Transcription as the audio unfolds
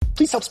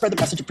please help spread the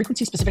message of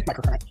frequency-specific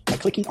microcurrent by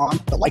clicking on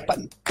the like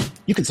button.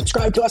 You can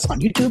subscribe to us on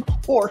YouTube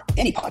or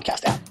any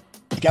podcast app.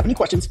 If you have any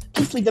questions,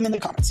 please leave them in the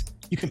comments.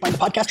 You can find the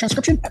podcast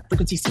transcription at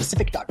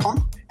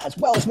frequencyspecific.com, as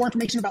well as more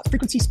information about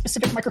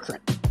frequency-specific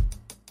microcurrent.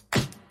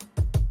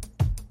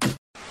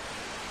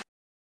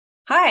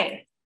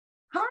 Hi.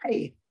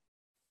 Hi.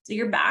 So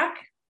you're back.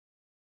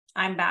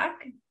 I'm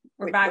back.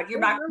 We're back.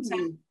 You're back.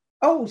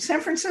 San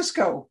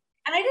Francisco.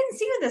 And I didn't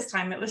see you this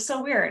time. It was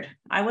so weird.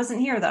 I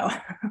wasn't here though.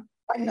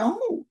 I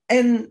know.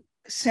 And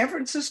San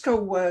Francisco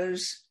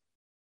was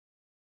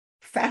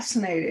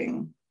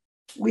fascinating.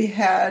 We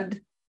had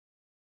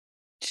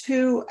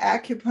 2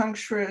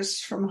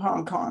 acupuncturists from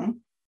Hong Kong.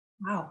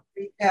 Wow.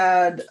 We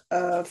had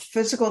a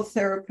physical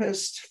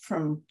therapist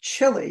from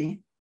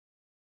Chile.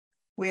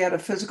 We had a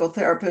physical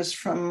therapist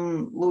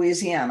from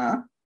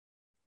Louisiana.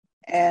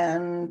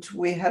 And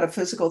we had a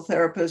physical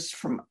therapist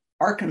from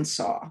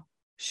Arkansas.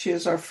 She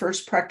is our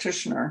first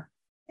practitioner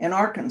in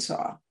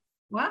Arkansas.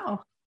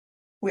 Wow.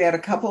 We had a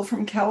couple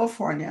from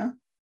California,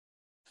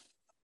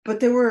 but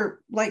they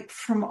were like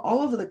from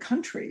all over the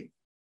country.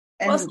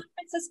 And San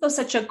Francisco is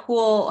such a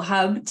cool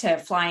hub to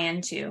fly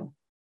into.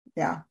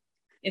 Yeah.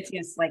 It's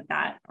just like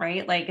that,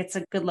 right? Like it's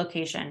a good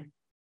location.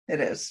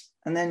 It is.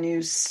 And then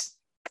you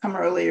come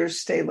early or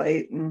stay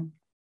late and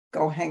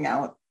go hang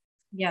out.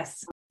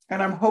 Yes.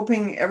 And I'm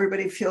hoping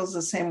everybody feels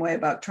the same way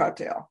about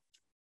Troutdale.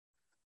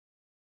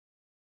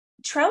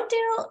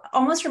 Troutdale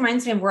almost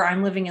reminds me of where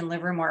I'm living in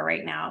Livermore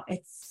right now.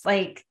 It's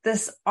like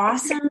this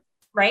awesome,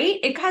 right?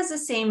 It has the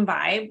same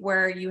vibe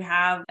where you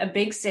have a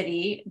big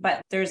city,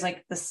 but there's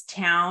like this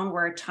town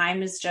where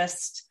time is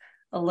just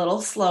a little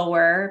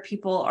slower.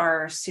 People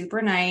are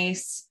super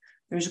nice.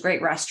 There's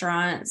great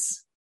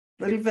restaurants.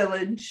 Little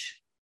village.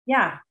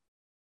 Yeah.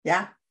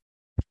 Yeah,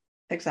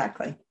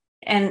 exactly.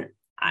 And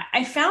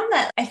I found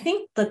that I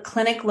think the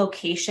clinic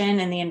location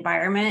and the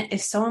environment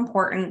is so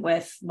important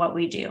with what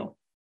we do.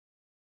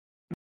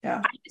 Yeah.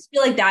 I just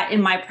feel like that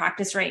in my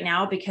practice right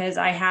now because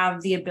I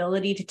have the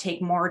ability to take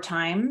more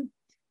time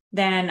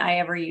than I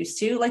ever used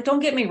to. Like, don't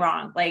get me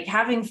wrong, like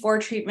having 4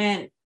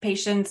 treatment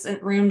patients and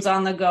rooms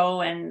on the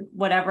go and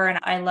whatever. And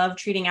I love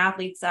treating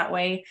athletes that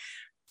way.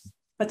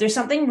 But there's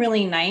something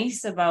really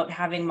nice about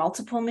having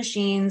multiple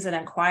machines in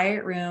a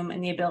quiet room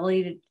and the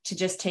ability to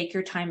just take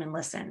your time and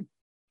listen.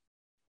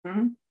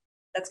 Mm-hmm.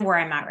 That's where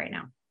I'm at right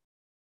now.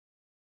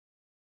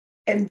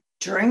 And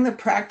during the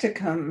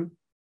practicum,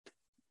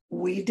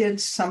 we did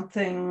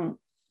something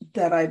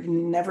that I've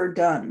never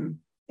done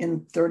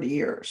in 30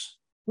 years.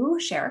 Ooh,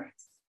 share.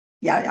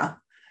 Yeah.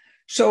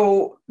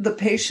 So the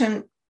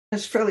patient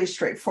is fairly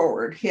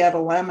straightforward. He had a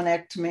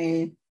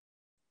laminectomy,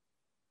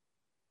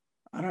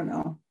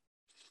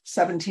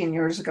 17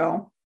 years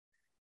ago,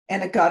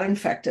 and it got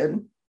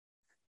infected.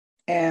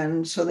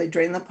 And so they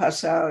drained the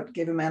pus out,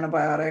 gave him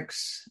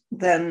antibiotics.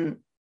 Then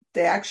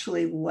they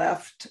actually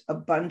left a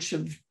bunch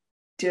of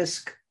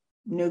disc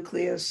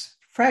nucleus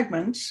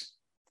fragments.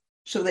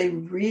 So they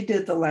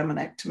redid the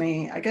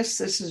laminectomy. I guess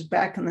this is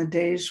back in the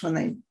days when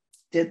they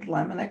did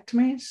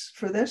laminectomies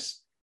for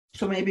this.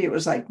 So maybe it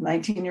was like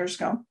 19 years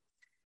ago.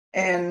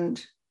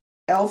 And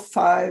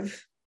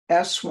L5,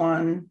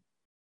 S1,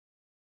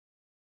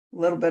 a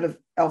little bit of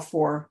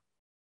L4,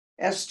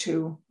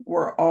 S2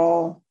 were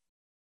all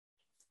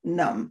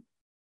numb,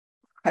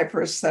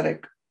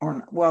 hyperesthetic,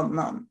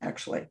 numb,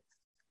 actually.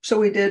 So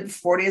we did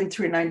 40 and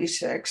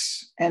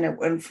 396, and it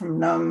went from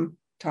numb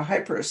to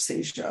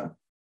hyperesthesia.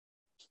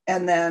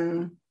 And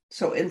then,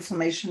 so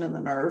inflammation in the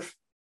nerve,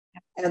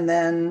 and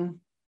then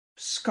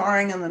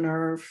scarring in the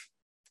nerve.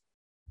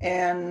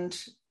 And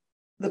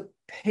the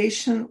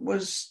patient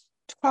was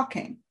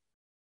talking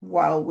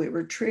while we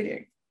were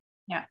treating.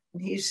 Yeah.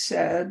 He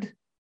said,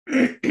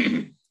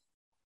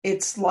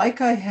 it's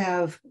like I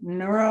have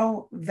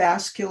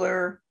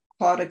neurovascular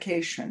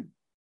claudication.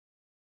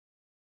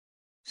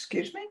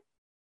 Excuse me?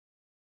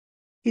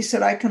 He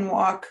said, I can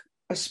walk,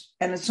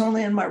 and it's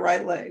only in my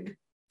right leg.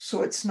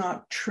 So it's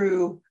not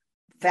true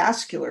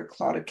vascular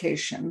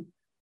claudication.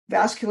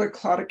 Vascular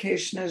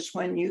claudication is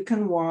when you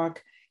can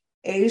walk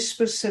a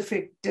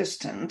specific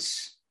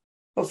distance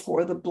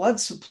before the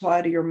blood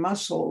supply to your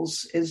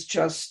muscles is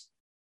just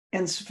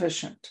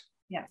insufficient.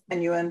 Yeah.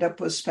 And you end up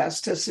with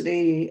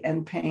spasticity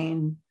and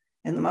pain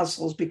in the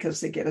muscles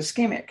because they get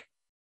ischemic.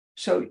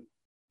 So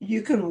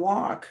you can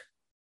walk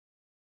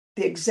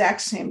the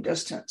exact same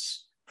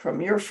distance from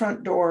your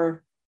front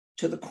door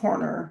to the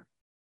corner,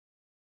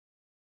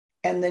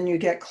 and then you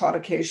get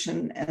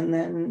claudication, and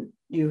then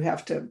you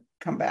have to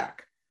come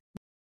back.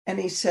 And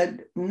he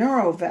said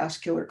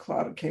neurovascular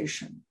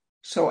claudication.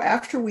 So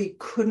after we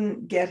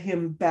couldn't get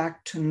him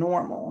back to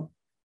normal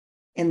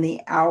in the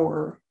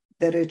hour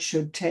that it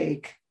should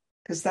take,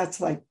 because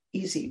that's like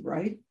easy,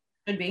 right?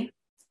 Could be.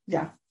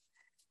 Yeah.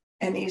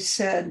 And he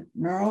said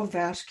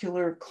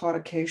neurovascular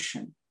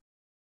claudication.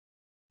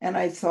 And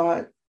I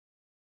thought,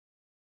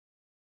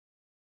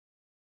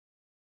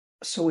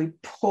 so we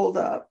pulled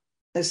up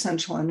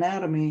Essential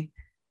Anatomy,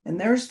 and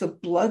there's the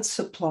blood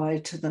supply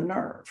to the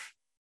nerve.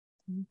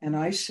 And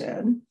I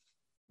said,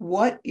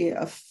 what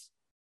if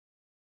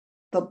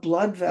the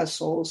blood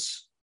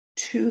vessels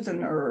to the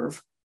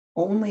nerve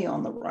only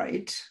on the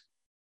right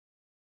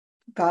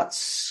got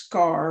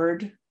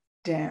scarred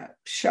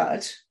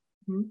shut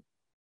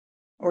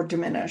or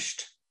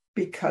diminished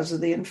because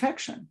of the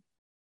infection.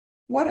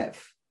 What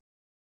if?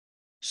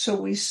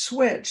 So we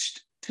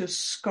switched to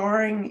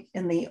scarring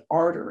in the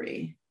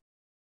artery,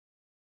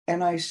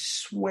 and I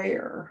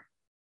swear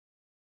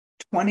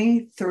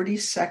 20, 30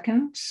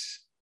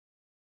 seconds,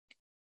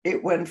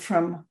 it went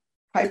from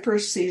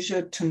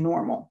hyperesthesia to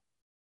normal.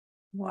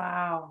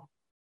 Wow.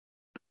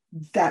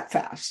 That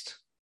fast.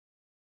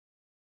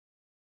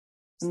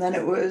 And then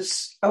it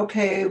was,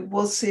 okay,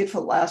 we'll see if it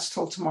lasts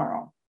till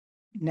tomorrow.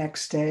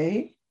 Next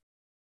day,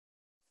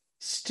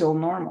 still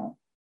normal.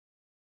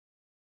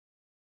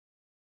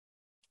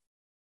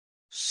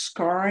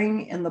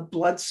 Scarring in the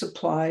blood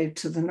supply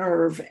to the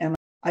nerve, and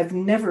I've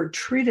never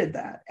treated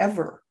that,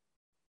 ever.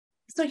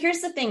 So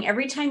here's the thing.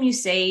 Every time you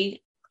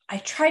say, I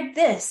tried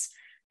this,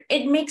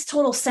 it makes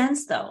total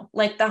sense, though.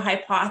 Like the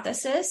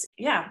hypothesis.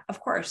 Yeah, of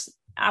course.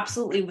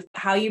 Absolutely. With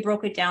how you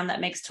broke it down,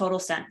 that makes total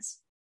sense.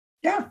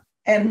 Yeah.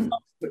 And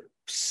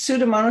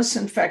Pseudomonas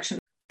infection,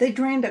 they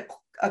drained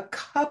a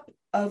cup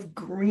of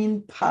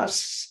green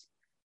pus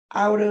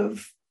out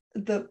of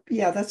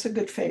that's a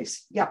good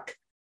face. Yuck.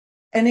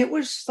 And it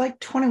was like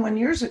 21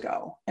 years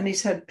ago. And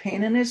he's had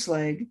pain in his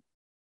leg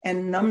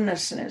and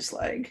numbness in his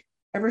leg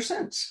ever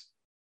since.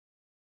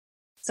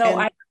 So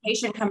I have a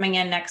patient coming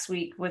in next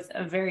week with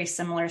a very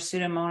similar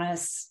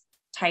Pseudomonas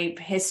type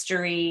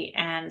history.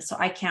 And so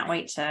I can't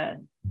wait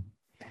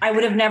I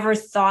would have never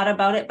thought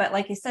about it. But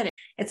like I said,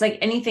 it's like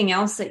anything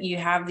else that you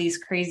have these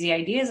crazy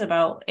ideas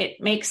about, it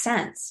makes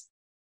sense.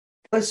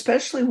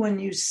 Especially when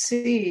you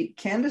see,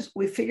 Candace,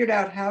 we figured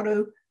out how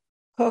to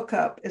hook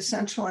up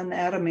essential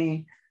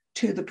anatomy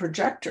to the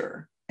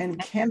projector. And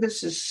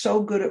Candace is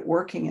so good at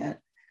working it.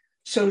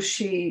 So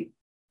she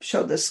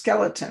showed the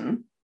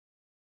skeleton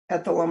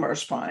at the lumbar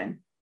spine,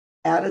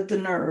 added the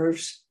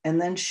nerves, and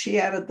then she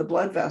added the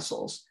blood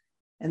vessels.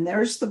 And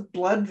there's the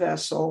blood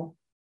vessel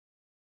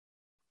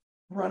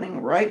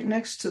running right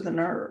next to the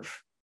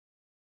nerve.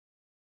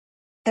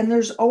 And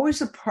there's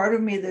always a part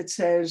of me that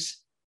says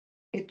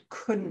it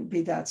couldn't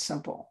be that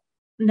simple.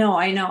 No,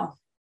 I know.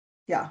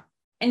 Yeah.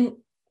 And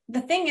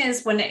the thing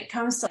is, when it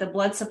comes to the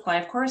blood supply,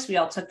 of course, we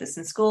all took this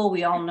in school.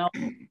 We all know.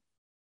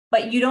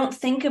 But you don't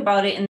think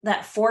about it in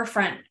that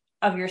forefront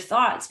of your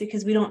thoughts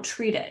because we don't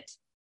treat it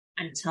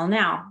until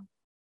now.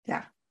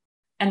 Yeah.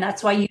 And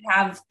that's why you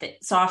have the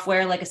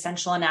software like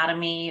Essential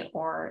Anatomy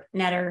or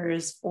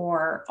Netters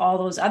or all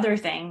those other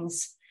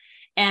things.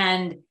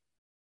 And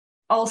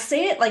I'll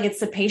say it like it's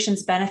the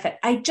patient's benefit.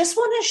 I just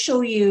want to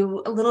show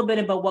you a little bit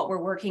about what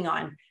we're working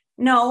on.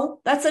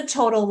 No, that's a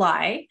total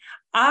lie.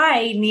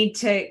 I need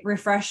to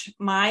refresh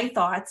my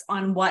thoughts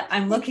on what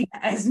I'm looking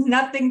at. It has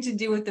nothing to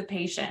do with the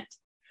patient.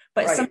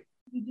 But right. Sometimes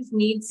you just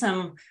need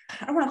some,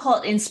 I don't want to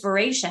call it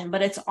inspiration,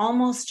 but it's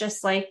almost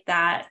just like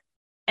that.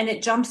 And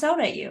it jumps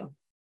out at you.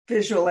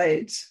 Visual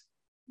aids.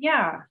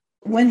 Yeah.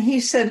 When he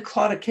said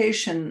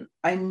claudication,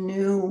 I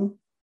knew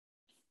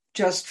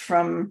just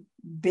from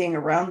being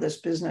around this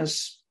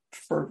business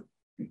for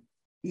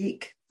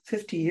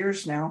 50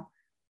 years now.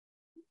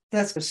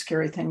 That's a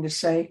scary thing to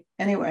say.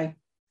 Anyway,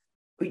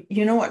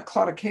 you know what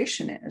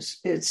claudication is?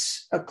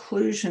 It's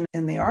occlusion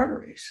in the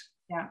arteries.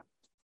 Yeah.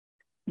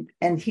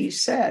 And he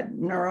said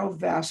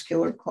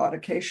neurovascular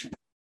claudication.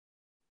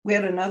 We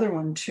had another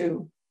one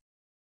too.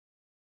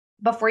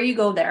 Before you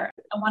go there,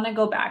 I want to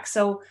go back.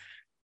 So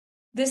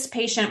this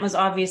patient was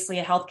obviously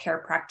a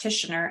healthcare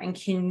practitioner and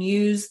can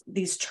use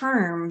these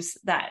terms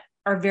that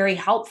are very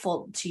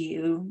helpful to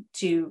you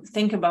to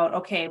think about,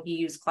 okay, he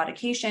used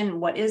claudication.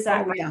 What is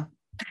that? Oh, yeah.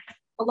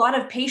 A lot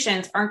of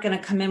patients aren't going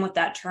to come in with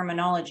that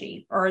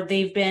terminology, or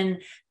they've been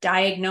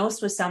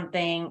diagnosed with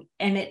something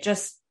and it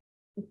just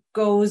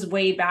goes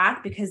way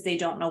back because they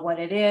don't know what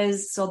it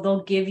is. So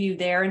they'll give you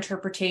their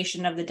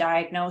interpretation of the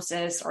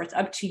diagnosis, or it's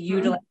up to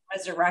you to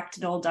resurrect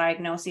an old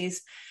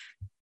diagnoses.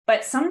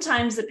 But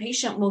sometimes the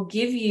patient will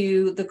give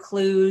you the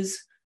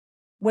clues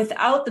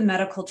without the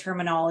medical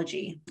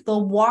terminology.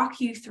 They'll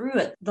walk you through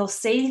it. They'll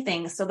say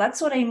things. So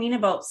that's what I mean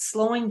about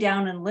slowing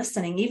down and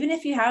listening. Even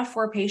if you have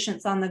 4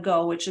 patients on the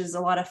go, which is a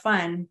lot of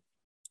fun,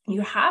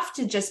 you have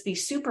to just be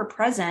super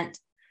present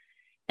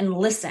and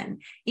listen.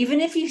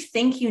 Even if you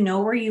think you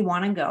know where you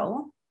want to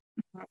go,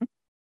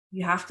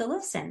 you have to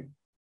listen.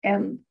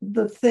 And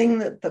the thing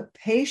that the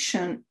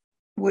patient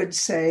would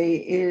say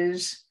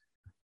is,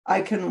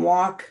 I can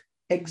walk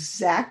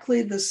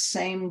exactly the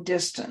same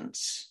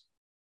distance.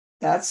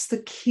 That's the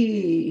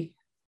key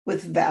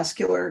with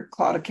vascular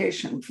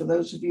claudication. For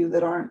those of you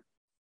that aren't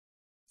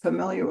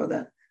familiar with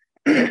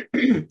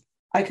it,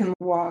 I can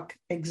walk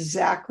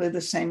exactly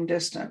the same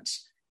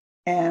distance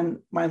and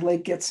my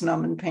leg gets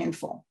numb and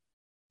painful.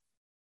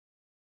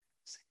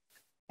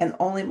 And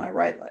only my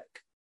right leg.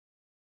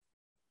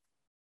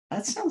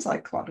 That sounds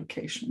like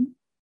claudication.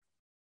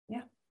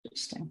 Yeah.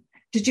 Interesting.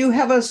 Did you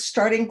have a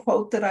starting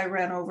quote that I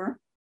ran over?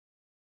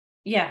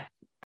 Yeah.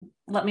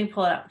 Let me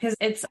pull it up because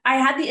I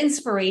had the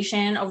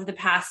inspiration over the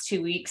past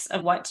 2 weeks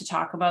of what to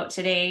talk about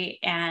today.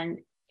 And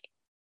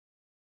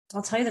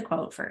I'll tell you the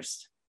quote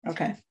first.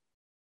 Okay.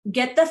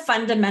 Get the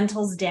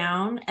fundamentals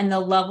down and the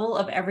level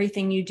of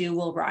everything you do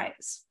will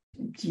rise.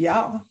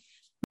 Yeah.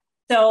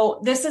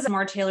 So this is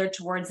more tailored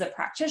towards the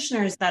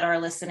practitioners that are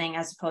listening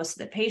as opposed to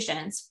the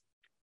patients.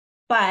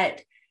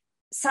 But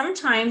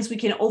sometimes we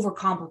can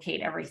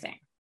overcomplicate everything,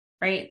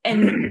 right?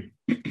 And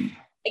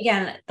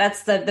again,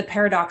 that's the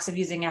paradox of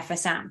using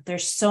FSM.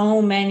 There's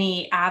so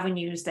many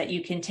avenues that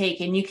you can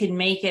take, and you can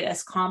make it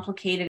as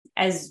complicated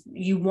as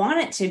you want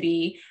it to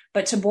be.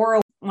 But to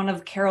borrow one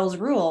of Carol's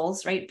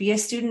rules, right? Be a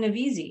student of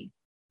easy.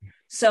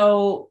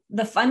 So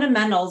the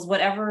fundamentals,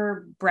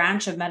 whatever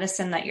branch of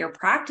medicine that you're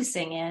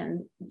practicing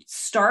in,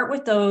 start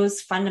with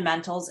those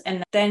fundamentals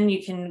and then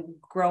you can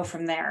grow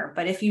from there.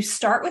 But if you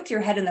start with your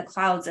head in the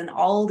clouds and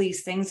all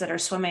these things that are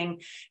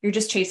swimming, you're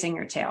just chasing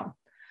your tail.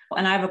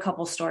 And I have a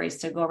couple stories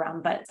to go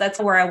around, but that's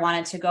where I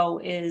wanted to go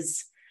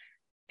is,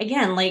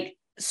 again, like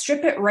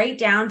strip it right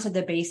down to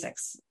the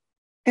basics.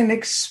 And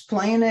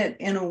explain it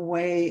in a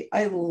way.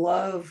 I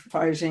love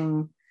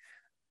physing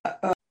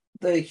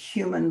the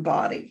human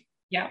body.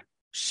 Yeah.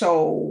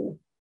 So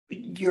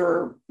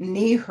your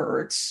knee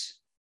hurts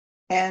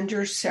and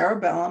your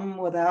cerebellum,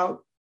 without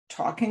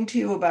talking to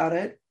you about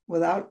it,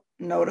 without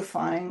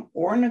notifying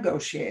or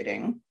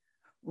negotiating,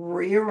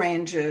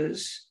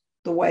 rearranges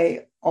the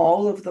way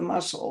all of the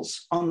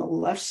muscles on the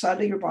left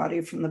side of your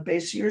body, from the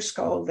base of your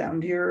skull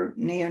down to your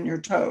knee and your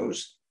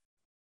toes,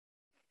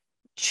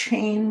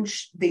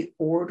 change the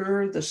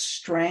order, the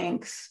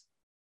strength,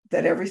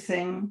 that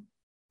everything,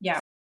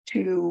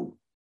 to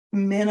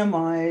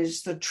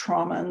minimize the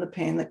trauma and the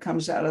pain that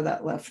comes out of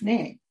that left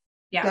knee.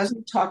 Yeah.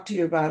 Doesn't talk to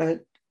you about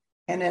it,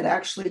 and it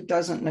actually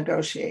doesn't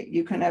negotiate.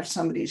 You can have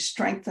somebody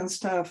strengthen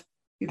stuff,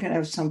 you can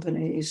have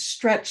somebody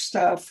stretch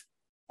stuff,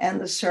 and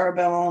the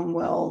cerebellum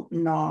will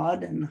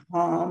nod and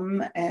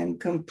hum and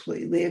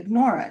completely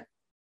ignore it.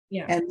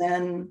 Yeah. And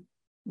then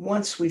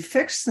once we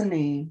fix the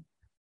knee,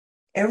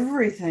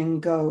 everything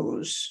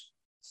goes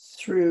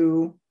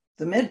through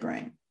the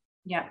midbrain.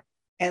 Yeah.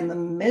 And the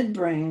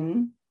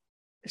midbrain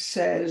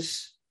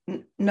says,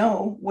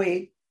 no,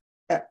 wait,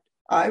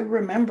 I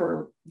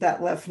remember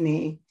that left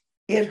knee,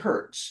 it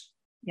hurts.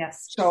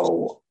 Yes.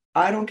 So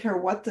I don't care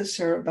what the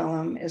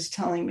cerebellum is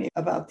telling me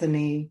about the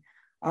knee.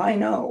 I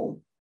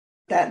know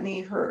that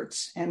knee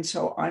hurts. And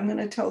so I'm going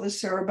to tell the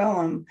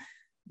cerebellum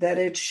that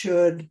it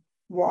should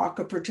walk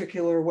a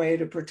particular way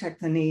to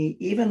protect the knee,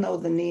 even though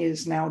the knee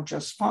is now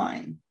just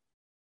fine.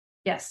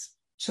 Yes.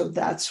 So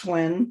that's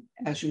when,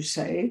 as you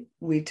say,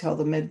 we tell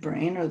the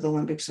midbrain or the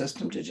limbic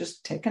system to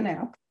just take a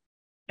nap.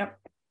 Yep.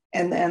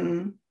 And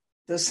then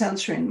the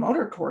sensory and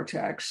motor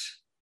cortex,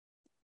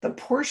 the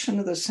portion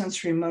of the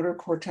sensory motor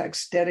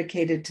cortex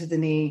dedicated to the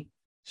knee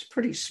is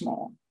pretty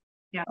small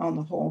on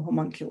the whole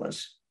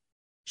homunculus.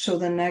 So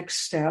the next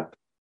step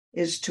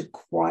is to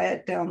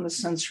quiet down the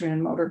sensory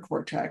and motor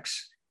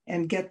cortex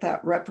and get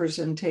that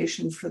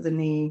representation for the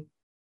knee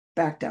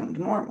back down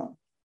to normal.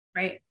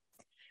 Right.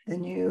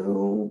 Then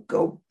you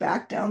go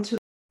back down to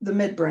the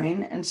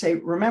midbrain and say,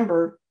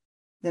 remember,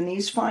 the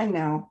knee's fine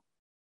now.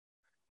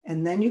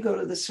 And then you go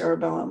to the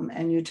cerebellum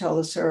and you tell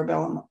the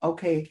cerebellum,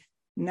 okay,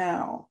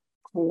 now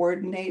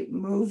coordinate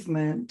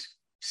movement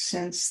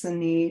since the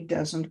knee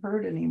doesn't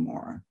hurt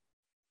anymore.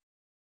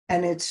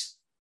 And it's,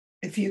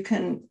 if you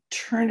can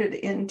turn it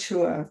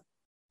into a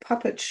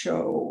puppet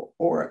show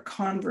or a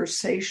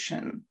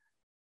conversation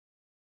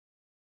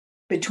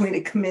between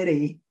a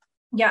committee.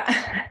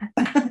 Yeah.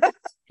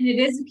 It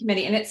is a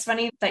committee. And it's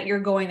funny that you're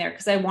going there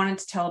because I wanted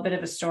to tell a bit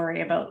of a story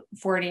about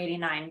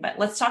 4089, but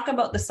let's talk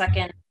about the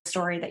second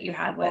story that you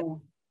had with.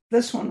 Oh,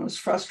 this one was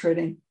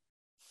frustrating.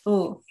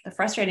 Oh, the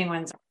frustrating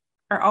ones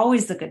are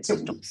always the good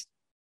stories.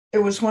 It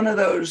was one of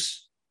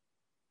those,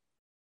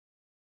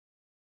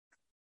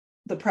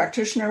 the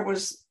practitioner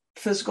was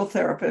physical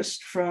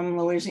therapist from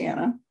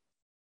Louisiana.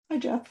 Hi,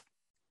 Jeff.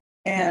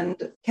 And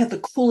he had the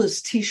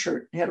coolest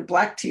t-shirt. He had a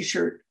black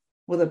t-shirt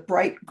with a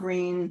bright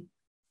green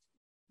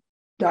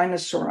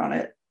dinosaur on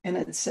it, and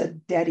it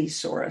said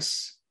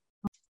Daddysaurus.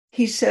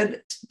 He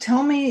said,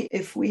 tell me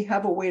if we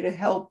have a way to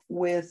help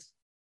with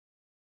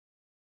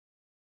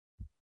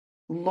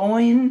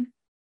Loin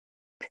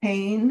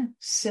Pain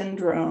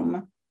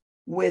Syndrome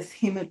with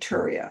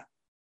Hematuria.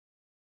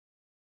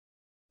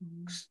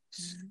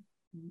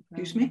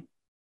 Excuse me?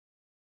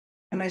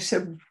 And I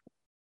said,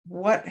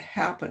 what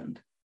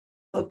happened?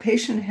 The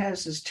patient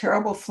has this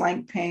terrible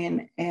flank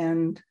pain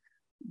and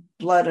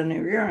blood in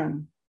her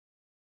urine.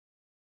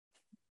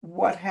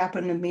 What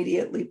happened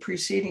immediately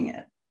preceding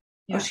it?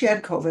 Yeah. Oh, she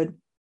had COVID.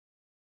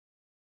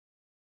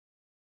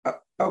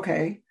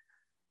 Okay.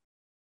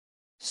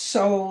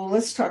 So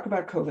let's talk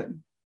about COVID.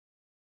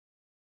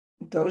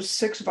 Those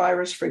 6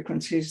 virus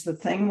frequencies, the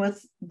thing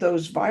with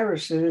those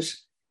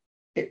viruses,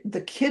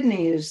 the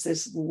kidney is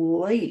this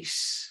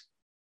lace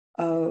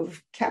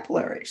of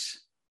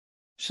capillaries.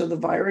 So the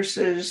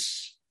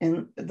viruses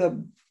in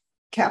the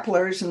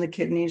capillaries in the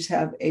kidneys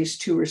have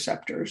ACE2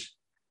 receptors.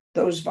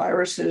 Those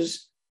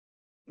viruses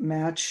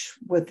match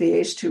with the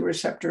ACE2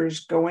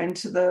 receptors, go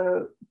into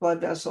the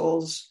blood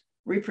vessels,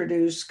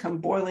 reproduce, come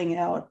boiling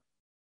out,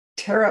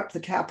 tear up the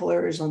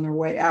capillaries on their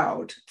way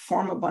out,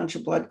 form a bunch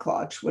of blood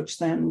clots, which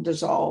then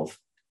dissolve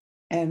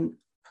and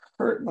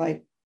hurt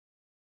like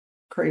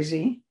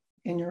crazy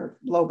in your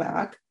low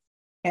back,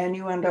 and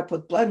you end up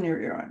with blood in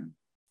your urine.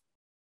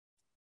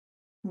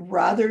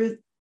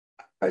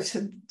 I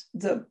said,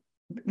 the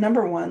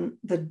number one,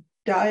 the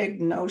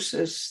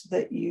diagnosis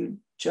that you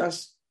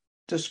just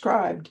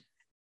described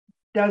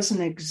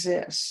doesn't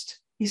exist.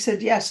 He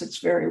said, yes, it's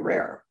very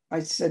rare.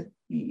 I said,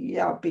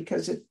 yeah,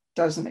 because it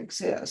doesn't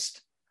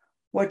exist.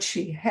 What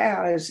she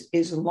has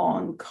is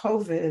long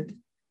COVID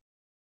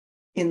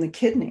in the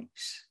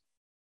kidneys.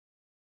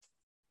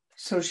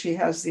 So she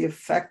has the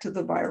effect of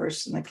the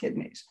virus in the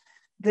kidneys.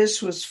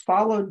 This was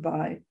followed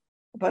by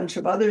a bunch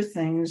of other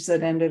things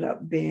that ended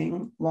up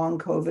being long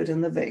COVID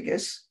in the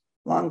vagus,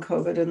 long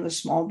COVID in the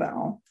small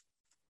bowel,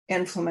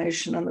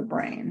 inflammation in the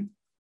brain.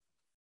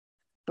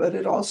 But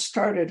it all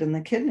started in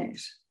the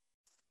kidneys.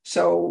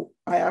 So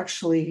I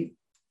actually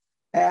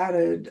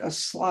added a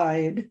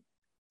slide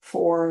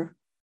for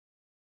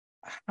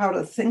how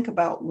to think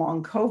about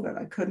long COVID.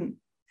 I couldn't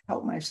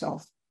help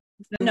myself.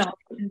 No,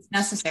 it's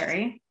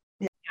necessary.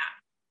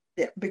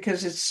 Yeah,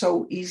 because it's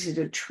so easy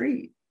to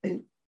treat.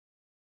 And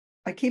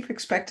I keep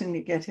expecting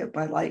to get hit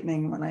by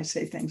lightning when I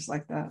say things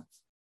like that.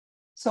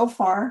 So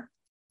far,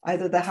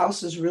 either the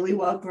house is really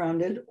well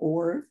grounded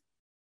or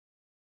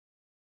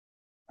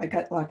I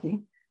got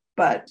lucky.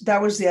 But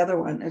that was the other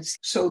one.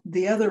 So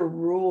the other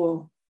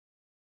rule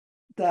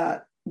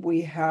that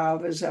we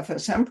have as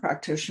FSM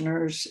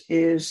practitioners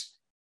is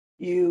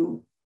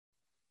you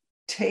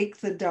take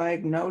the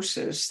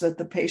diagnosis that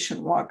the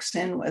patient walks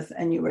in with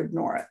and you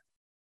ignore it.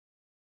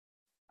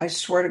 I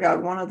swear to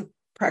God, one of the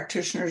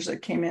practitioners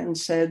that came in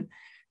said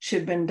she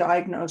had been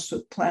diagnosed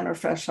with plantar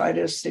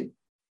fasciitis. They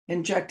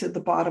injected the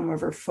bottom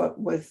of her foot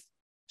with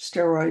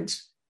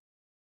steroids.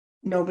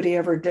 Nobody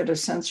ever did a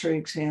sensory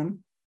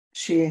exam.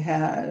 She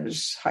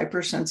has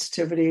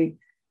hypersensitivity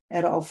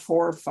at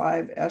L4,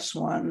 5,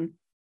 S1,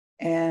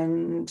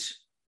 and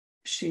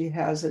she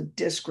has a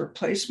disc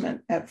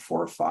replacement at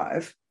 4,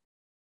 5.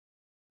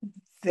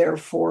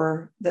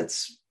 Therefore,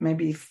 that's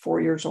maybe 4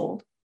 years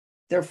old.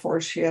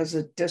 Therefore, she has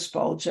a disc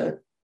bulge at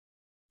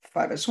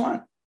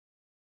 5S1.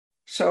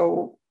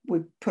 So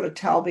we put a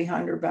towel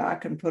behind her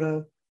back and put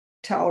a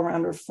towel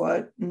around her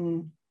foot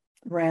and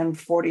ran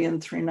 40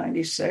 and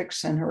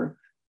 396, and her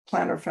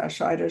plantar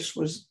fasciitis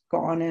was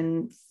gone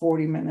in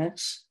 40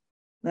 minutes.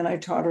 Then I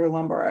taught her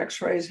lumbar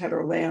x-rays, had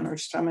her lay on her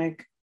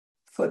stomach.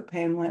 Foot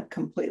pain went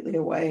completely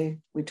away.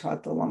 We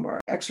taught the lumbar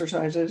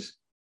exercises,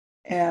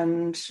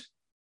 and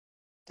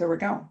there we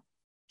go.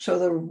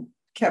 So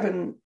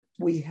Kevin,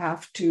 we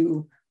have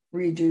to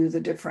redo the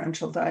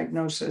differential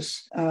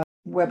diagnosis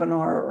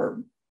webinar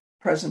or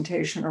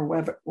presentation or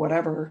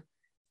whatever.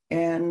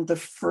 And the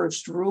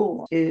first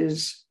rule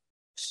is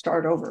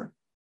start over.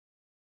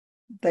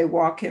 They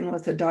walk in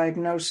with a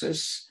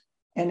diagnosis,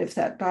 and if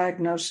that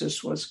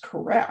diagnosis was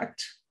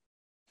correct,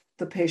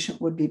 the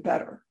patient would be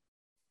better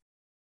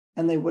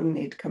and they wouldn't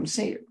need to come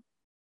see you.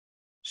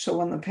 So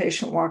when the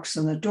patient walks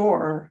in the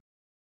door,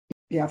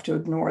 you have to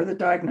ignore the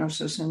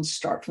diagnosis and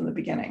start from the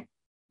beginning.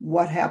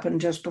 What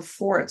happened just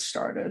before it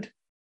started?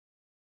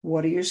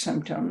 What are your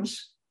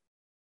symptoms?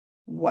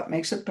 What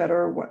makes it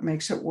better? What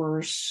makes it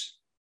worse?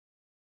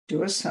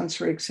 Do a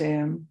sensory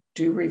exam,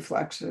 do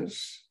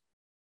reflexes,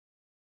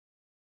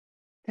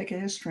 take a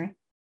history.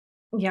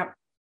 Yep.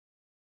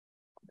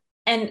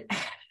 And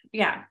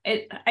yeah,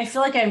 I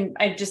feel like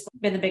I've just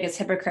been the biggest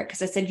hypocrite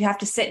because I said you have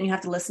to sit and you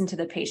have to listen to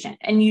the patient,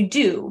 and you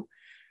do.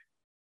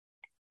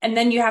 And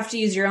then you have to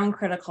use your own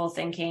critical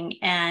thinking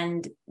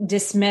and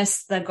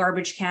dismiss the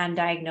garbage can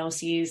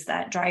diagnoses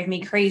that drive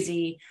me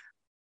crazy.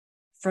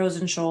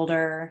 Frozen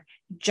shoulder,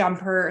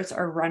 jumpers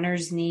or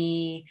runner's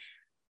knee,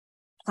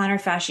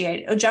 plantar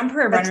fasciitis,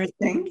 jumper or runner's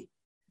knee.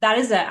 That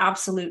is an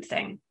absolute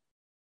thing.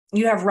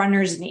 You have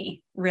runner's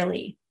knee,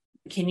 really.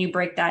 Can you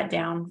break that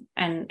down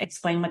and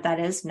explain what that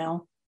is?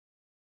 No.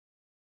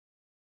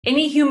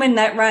 Any human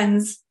that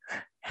runs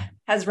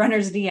has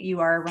runner's knee. You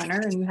are a runner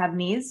and you have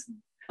knees.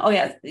 Oh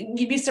yeah.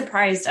 You'd be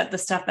surprised at the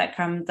stuff that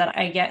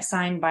I get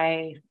signed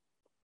by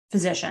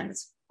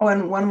physicians. Oh,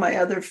 and one of my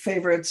other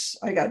favorites,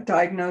 I got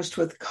diagnosed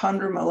with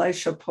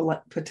chondromalacia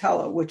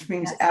patella, which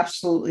means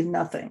absolutely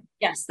nothing.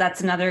 Yes,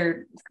 that's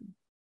another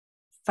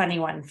funny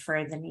one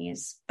for the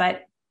knees.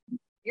 But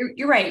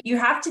you're right. You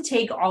have to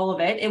take all of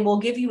it. It will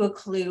give you a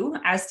clue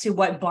as to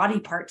what body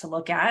part to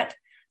look at,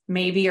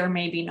 maybe or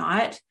maybe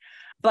not.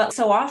 But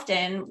so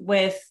often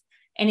with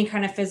any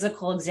kind of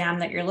physical exam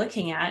that you're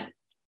looking at,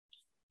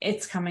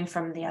 it's coming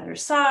from the other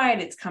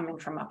side, it's coming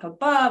from up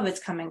above, it's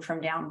coming from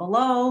down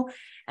below.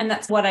 And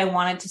that's what I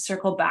wanted to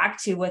circle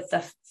back to with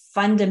the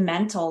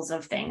fundamentals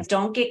of things.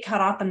 Don't get caught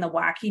up in the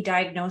wacky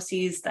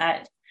diagnoses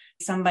that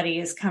somebody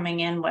is coming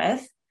in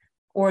with,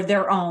 or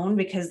their own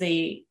because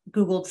they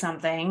Googled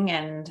something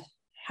and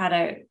had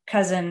a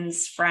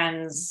cousin's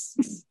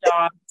friend's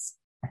dog's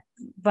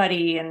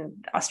buddy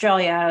in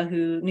Australia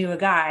who knew a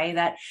guy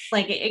that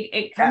like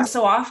it comes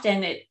so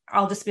often.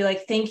 I'll just be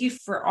like, thank you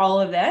for all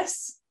of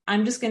this.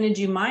 I'm just going to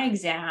do my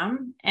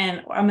exam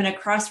and I'm going to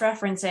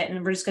cross-reference it,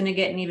 and we're just going to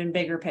get an even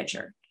bigger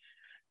picture.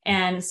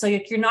 And so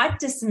you're not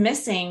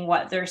dismissing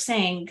what they're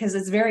saying because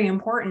it's very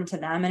important to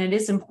them and it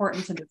is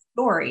important to the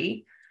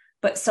story.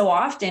 But so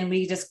often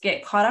we just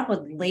get caught up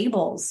with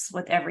labels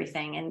with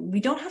everything, and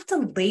we don't have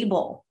to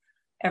label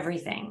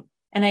everything.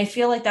 And I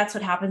feel like that's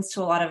what happens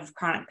to a lot of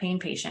chronic pain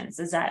patients,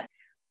 is that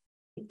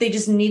they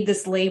just need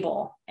this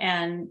label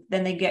and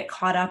then they get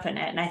caught up in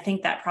it. And I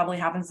think that probably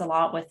happens a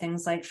lot with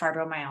things like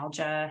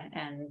fibromyalgia.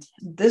 And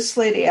this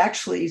lady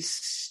actually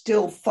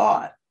still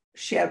thought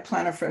she had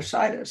plantar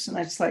fasciitis. And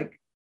it's like,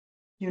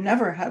 you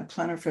never had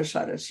plantar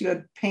fasciitis. You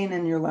had pain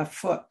in your left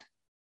foot.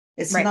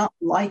 It's right. Not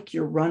like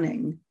you're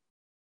running,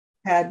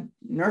 had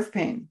nerve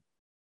pain.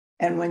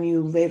 And when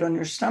you laid on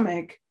your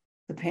stomach,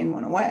 the pain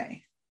went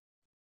away.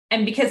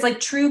 And because like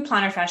true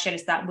plantar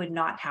fasciitis, that would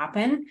not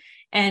happen.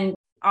 And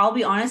I'll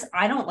be honest,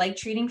 I don't like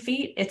treating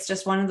feet. It's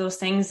just one of those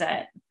things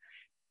that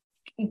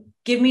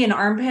give me an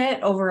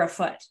armpit over a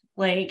foot,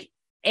 like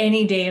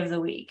any day of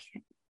the week.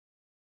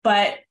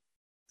 But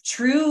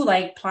true,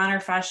 like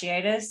plantar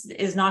fasciitis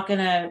is not going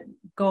to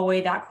go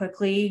away that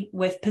quickly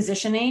with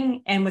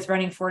positioning and with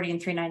running 40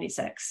 and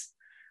 396.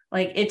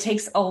 Like it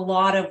takes a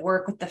lot of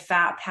work with the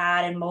fat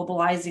pad and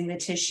mobilizing the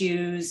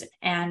tissues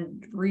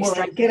and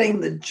getting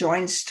the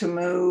joints to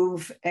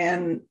move.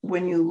 And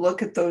when you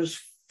look at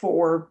those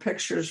 4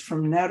 pictures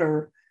from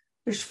Netter,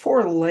 there's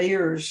 4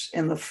 layers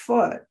in the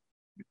foot.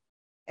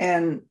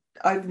 And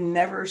I've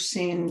never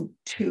seen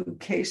 2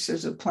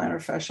 cases of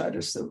plantar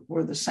fasciitis that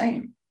were the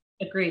same.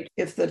 Agreed.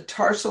 If the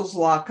tarsals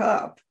lock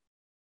up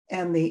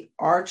and the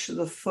arch of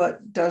the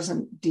foot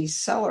doesn't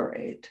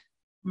decelerate,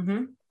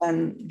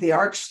 and the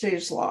arch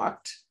stays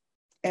locked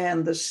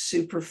and the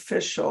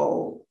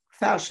superficial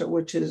fascia,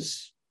 which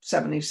is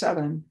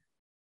 77,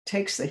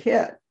 takes the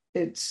hit,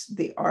 it's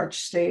the arch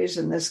stays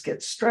and this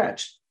gets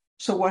stretched.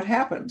 So what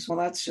happens? Well,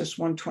 that's just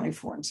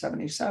 124 and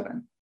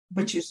 77.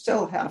 But you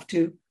still have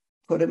to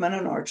put him in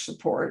an arch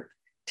support,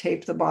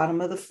 tape the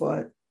bottom of the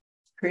foot,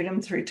 treat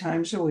him 3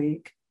 times a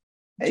week.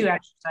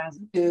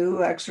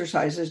 Do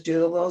exercises, do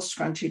the little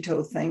scrunchy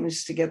toe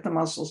things to get the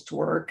muscles to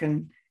work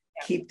and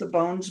keep the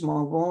bones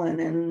mobile.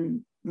 And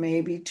in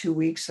maybe 2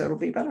 weeks, it'll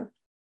be better.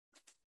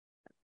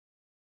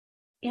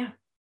 Yeah.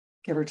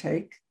 Give or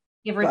take.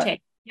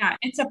 Yeah,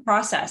 it's a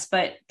process,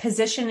 but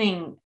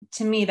positioning,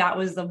 to me, that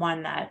was the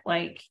one that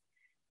like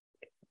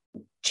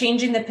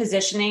changing the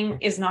positioning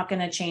is not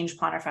going to change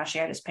plantar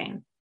fasciitis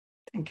pain.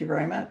 Thank you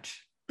very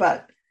much.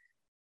 But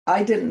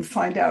I didn't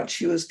find out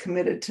she was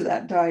committed to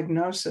that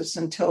diagnosis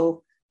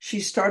until she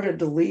started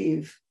to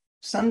leave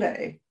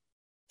Sunday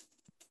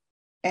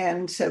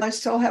and said, I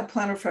still have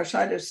plantar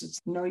fasciitis.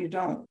 It's, no, you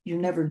don't. You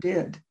never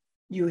did.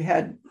 You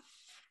have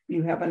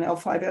an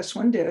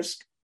L5S1 disc.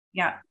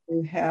 Yeah.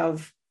 You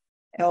have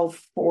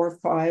L4,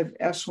 5,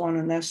 S1,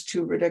 and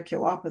S2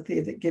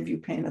 radiculopathy that give you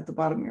pain at the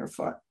bottom of your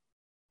foot.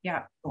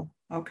 Yeah. Oh,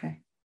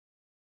 okay.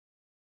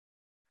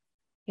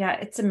 Yeah,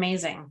 it's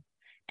amazing.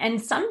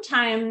 And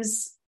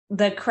sometimes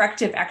the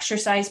corrective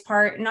exercise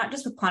part, not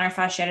just with plantar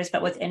fasciitis,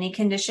 but with any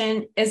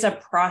condition, is a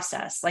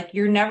process. Like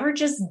you're never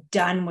just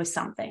done with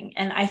something.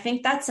 And I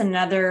think that's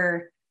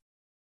another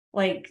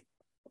like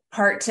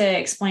part to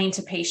explain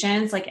to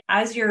patients, like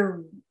as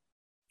you're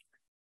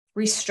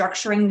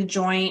restructuring the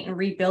joint and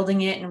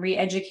rebuilding it and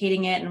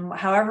re-educating it and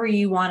however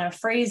you want to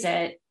phrase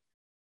it,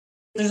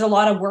 there's a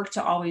lot of work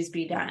to always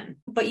be done.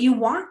 But you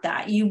want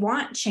that. You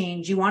want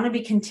change. You want to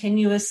be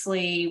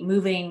continuously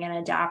moving and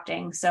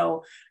adapting.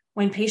 So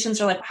when patients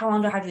are like, how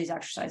long do I have to do these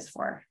exercises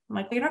for? I'm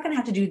like, you're not going to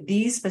have to do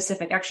these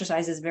specific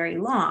exercises very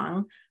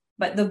long,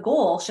 but the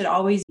goal should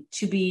always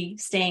to be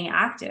staying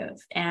active.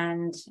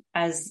 And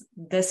as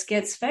this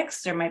gets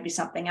fixed, there might be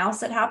something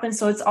else that happens.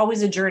 So it's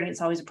always a journey.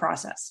 It's always a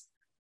process.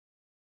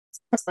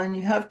 And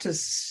you have to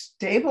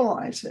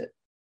stabilize it.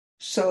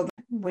 So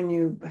when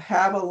you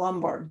have a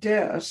lumbar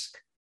disc,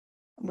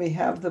 we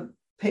have the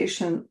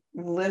patient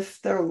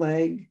lift their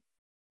leg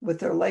with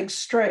their leg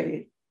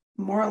straight.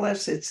 More or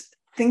less, it's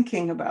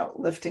thinking about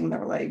lifting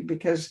their leg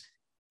because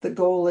the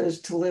goal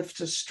is to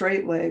lift a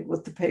straight leg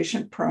with the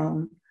patient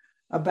prone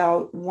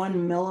about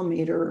 1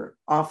 millimeter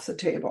off the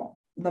table.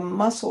 The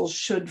muscles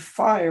should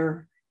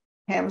fire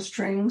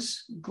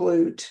hamstrings,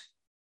 glute,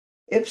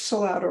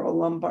 ipsilateral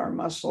lumbar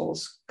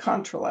muscles,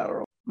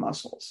 contralateral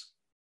muscles.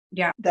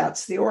 Yeah.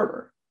 That's the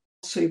order.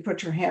 So you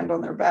put your hand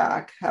on their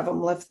back, have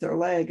them lift their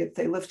leg. If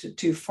they lift it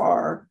too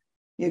far,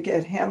 you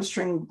get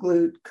hamstring,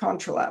 glute,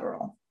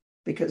 contralateral,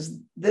 because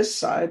this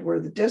side where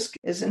the disc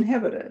is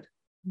inhibited.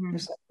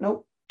 It's like,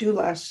 nope, do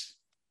less.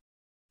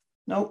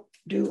 Nope,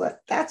 do less.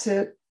 That's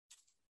it.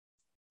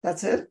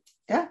 That's it.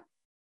 Yeah,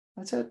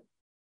 that's it.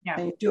 Yeah.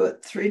 And you do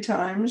it 3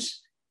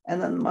 times,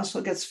 and then the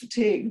muscle gets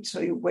fatigued. So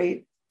you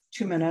wait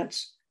 2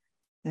 minutes,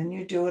 then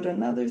you do it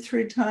another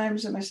 3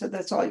 times. And I said,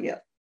 that's all you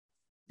get.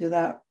 Do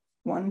that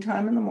 1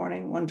 time in the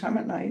morning, 1 time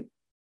at night.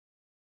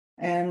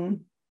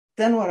 And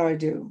then what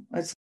do?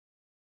 It's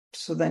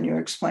So then you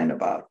explain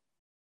about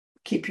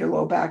keep your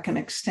low back in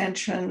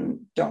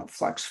extension, don't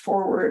flex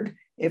forward.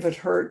 If it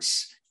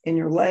hurts in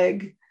your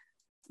leg,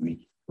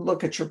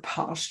 look at your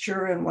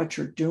posture and what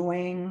you're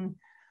doing.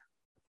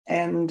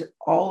 And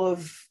all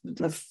of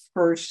the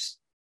first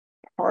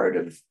part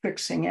of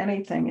fixing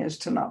anything is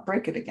to not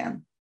break it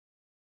again.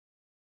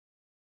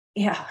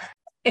 Yeah.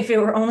 If it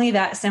were only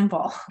that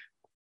simple.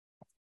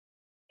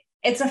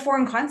 It's a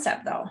foreign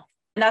concept though.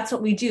 And that's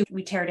what we do.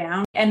 We tear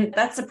down. And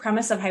that's the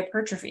premise of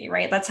hypertrophy,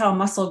 right? That's how a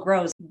muscle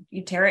grows.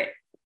 You tear it,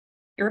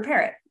 you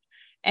repair it.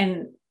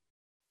 And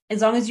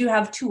as long as you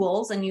have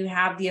tools and you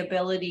have the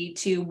ability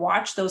to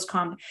watch those,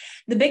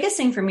 the biggest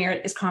thing for me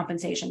is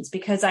compensations,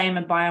 because I am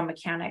a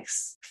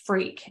biomechanics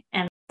freak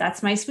and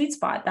that's my sweet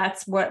spot.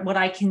 That's what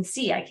I can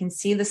see. I can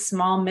see the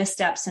small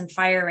missteps in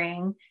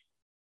firing,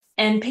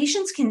 and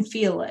patients can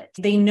feel it.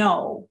 They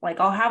know, like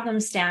I'll have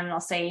them stand and I'll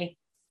say,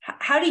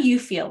 how do you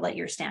feel that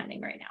you're standing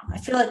right now? I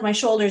feel like my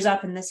shoulder's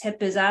up and this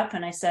hip is up.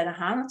 And I said,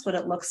 that's what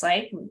it looks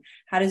like. And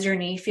how does your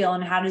knee feel?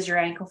 And how does your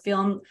ankle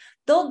feel? And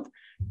they'll,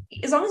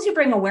 as long as you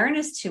bring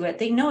awareness to it,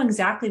 they know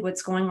exactly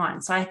what's going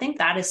on. So I think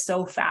that is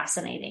so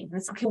fascinating.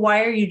 It's okay.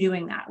 Why are you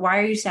doing that? Why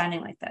are you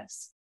standing like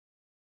this?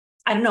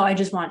 I don't know. I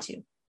just want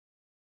to.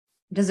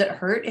 Does it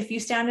hurt if you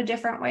stand a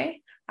different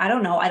way? I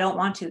don't know. I don't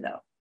want to though.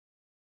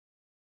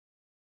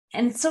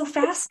 And it's so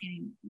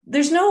fascinating.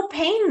 There's no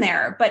pain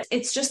there, but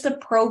it's just the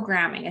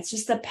programming. It's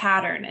just the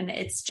pattern. And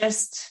it's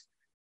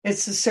the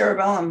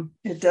cerebellum.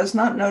 It does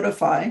not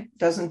notify,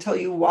 doesn't tell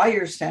you why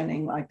you're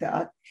standing like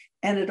that.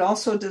 And it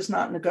also does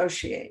not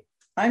negotiate.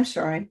 I'm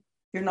sorry,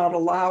 you're not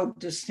allowed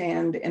to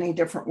stand any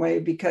different way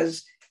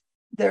because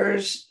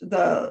there's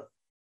the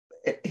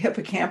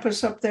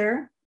hippocampus up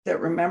there that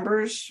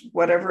remembers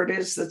whatever it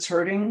is that's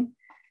hurting.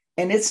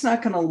 And it's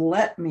not going to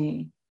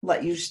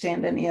let you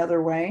stand any other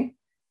way.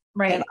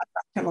 Right. And I'm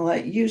not going to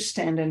let you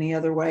stand any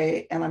other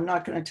way. And I'm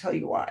not going to tell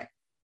you why.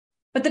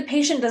 But the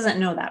patient doesn't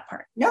know that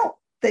part. No,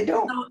 they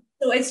don't.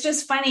 So it's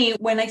just funny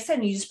when I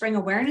said, you just bring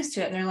awareness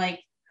to it and they're like,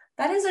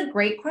 that is a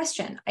great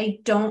question. I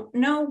don't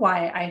know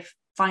why I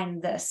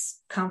find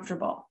this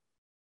comfortable.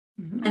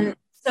 Mm-hmm. And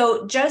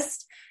so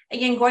just,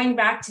 again, going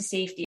back to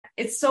safety,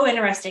 it's so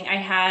interesting. I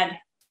had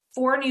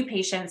 4 new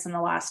patients in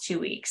the last 2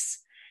 weeks.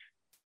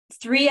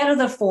 3 out of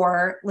the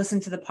 4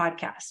 listened to the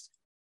podcast.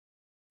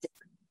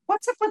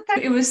 What's up with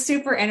that? It was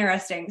super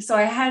interesting. So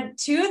I had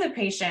 2 of the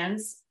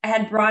patients, I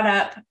had brought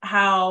up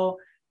how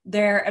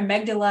their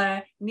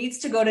amygdala needs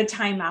to go to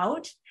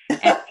timeout.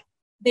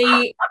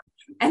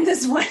 And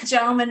this one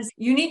gentleman,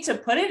 you need to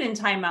put it in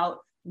timeout,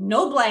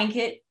 no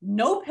blanket,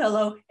 no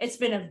pillow. It's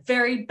been a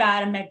very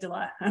bad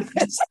amygdala. I'm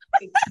just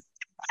like,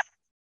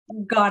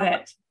 got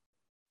it.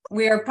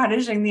 We are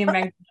punishing the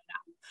amygdala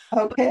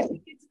now. Okay. But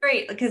it's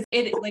great because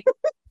it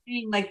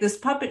like this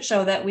puppet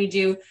show that we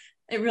do.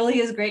 It really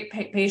is great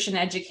patient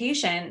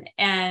education.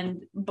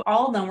 And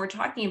all of them we're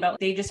talking about,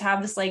 they just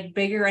have this like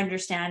bigger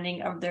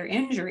understanding of their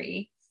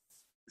injury.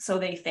 So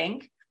they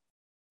think.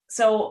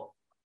 So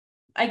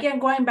again,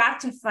 going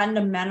back to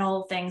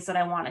fundamental things that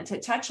I wanted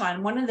to touch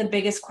on, one of the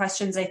biggest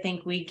questions I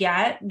think we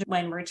get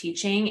when we're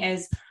teaching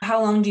is,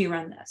 how long do you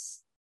run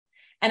this?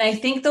 And I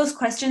think those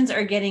questions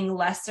are getting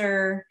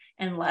lesser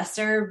and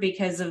lesser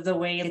because of the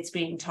way it's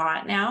being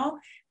taught now.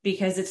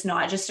 Because it's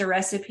not just a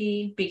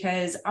recipe,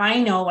 because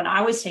I know when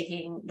I was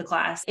taking the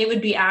class, it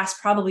would be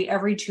asked probably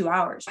every 2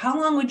 hours,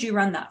 how long would you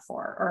run that for?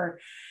 Or,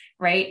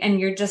 right. And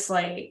you're just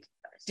like,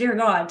 dear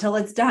God, till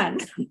it's done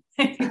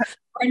or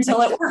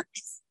until it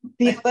works.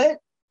 Feel it.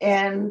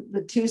 And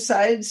the 2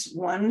 sides,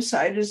 one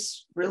side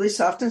is really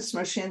soft and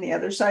smushy and the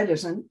other side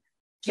isn't.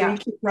 So you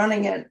keep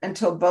running it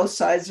until both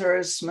sides are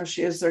as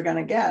smushy as they're going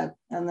to get.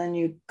 And then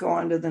you go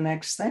on to the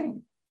next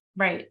thing.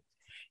 Right.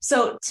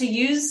 So to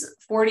use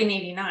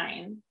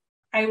 4089,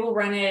 I will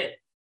run it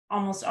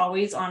almost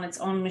always on its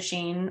own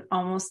machine,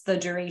 almost the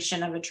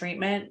duration of a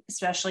treatment,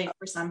 especially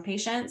for some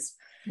patients.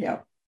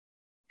 Yeah.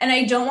 And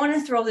I don't want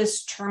to throw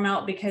this term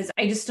out because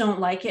I just don't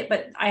like it,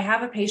 but I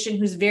have a patient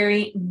who's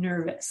very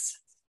nervous.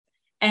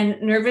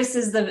 And nervous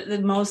is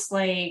the most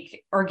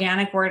like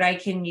organic word I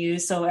can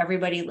use so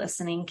everybody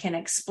listening can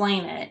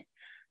explain it.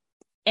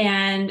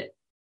 And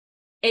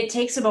it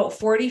takes about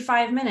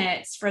 45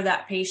 minutes for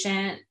that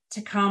patient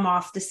to come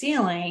off the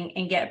ceiling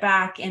and get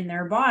back in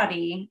their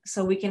body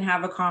so we can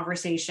have a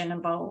conversation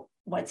about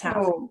what's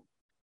happening. Oh,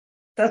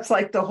 that's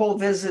like the whole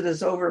visit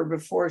is over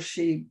before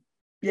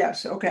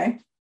yes, okay.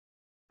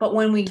 But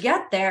when we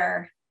get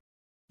there,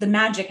 the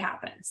magic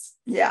happens.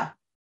 Yeah.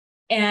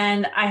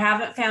 And I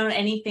haven't found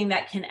anything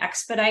that can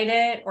expedite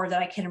it or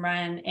that I can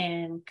run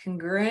in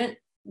congruent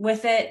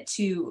with it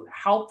to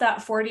help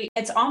that 40.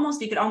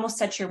 You could almost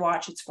set your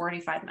watch. It's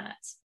 45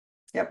 minutes.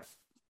 Yep.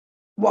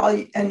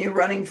 And you're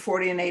running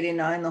 40 and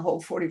 89 the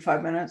whole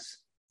 45 minutes.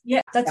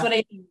 Yeah, that's what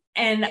I do.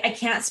 And I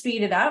can't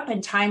speed it up,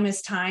 and time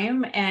is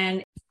time.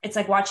 And it's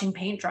like watching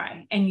paint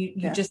dry, and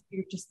you're just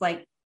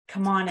like,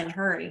 come on and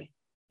hurry.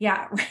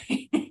 Yeah.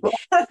 Right.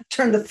 Well,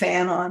 turn the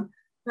fan on.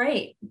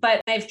 Right.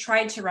 But I've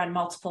tried to run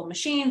multiple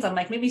machines. I'm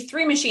like, maybe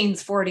 3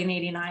 machines, 40 and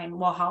 89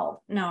 will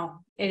help. No,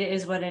 it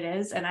is what it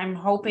is. And I'm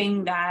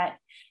hoping that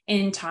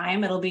in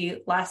time, it'll be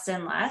less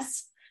and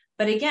less.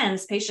 But again,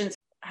 this patient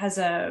has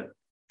a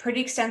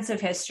pretty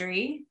extensive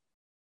history,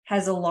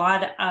 has a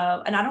lot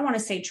of, and I don't want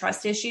to say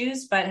trust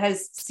issues, but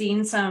has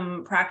seen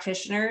some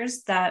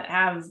practitioners that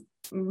have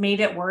made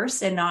it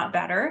worse and not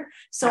better.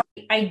 So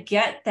I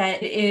get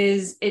that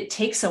it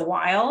takes a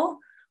while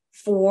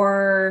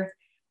for,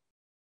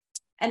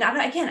 and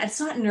again, it's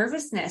not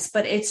nervousness,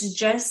 but it's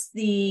just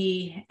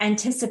the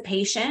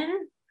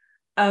anticipation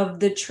of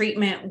the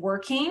treatment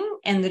working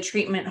and the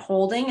treatment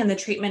holding and the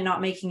treatment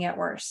not making it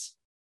worse.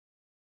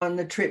 And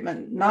the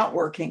treatment not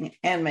working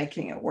and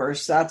making it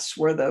worse, that's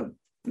where the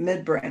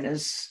midbrain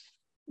is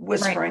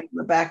whispering in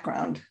the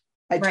background.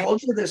 I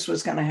told you this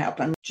was going to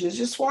happen.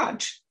 Just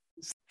watch.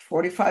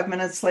 45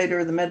 minutes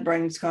later, the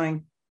midbrain's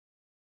going,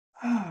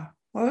 what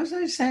was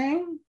I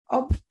saying?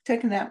 Oh,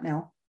 take a nap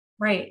now.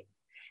 Right.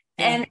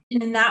 And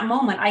in that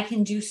moment, I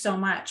can do so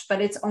much,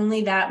 but it's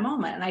only that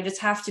moment. And I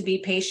just have to be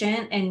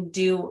patient and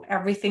do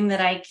everything that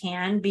I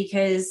can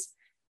because,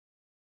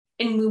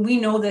 and we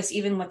know this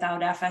even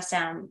without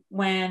FSM,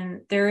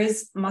 when there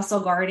is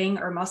muscle guarding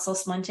or muscle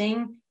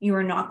splinting, you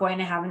are not going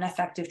to have an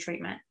effective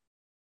treatment.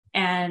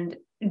 And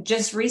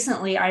just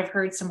recently, I've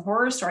heard some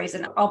horror stories,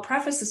 and I'll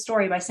preface the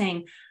story by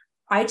saying,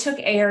 I took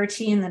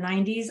ART in the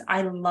 90s.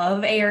 I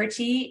love ART.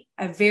 A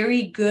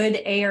very good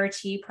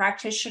ART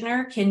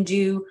practitioner can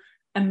do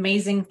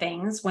amazing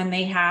things when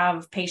they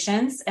have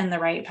patients and the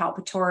right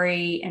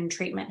palpatory and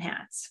treatment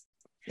hands.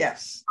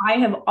 Yes. I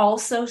have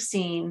also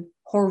seen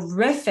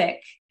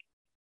horrific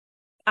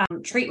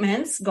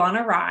treatments gone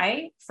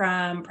awry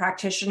from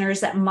practitioners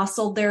that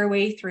muscled their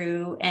way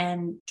through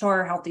and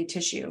tore healthy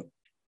tissue.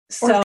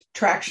 Or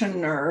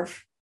traction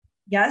nerve.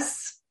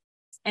 Yes.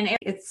 And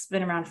it's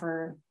been around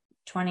for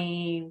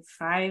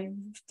 25,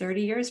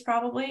 30 years,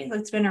 probably.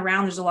 It's been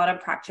around. There's a lot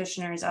of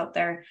practitioners out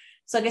there.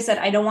 So like I said,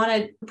 I don't want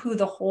to poo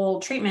the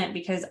whole treatment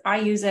because I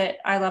use it.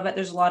 I love it.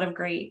 There's a lot of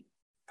great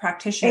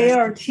practitioners.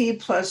 ART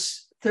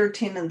plus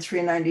 13 and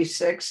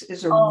 396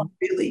 is a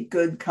really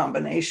good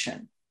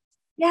combination.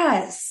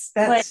 Yes.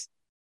 That's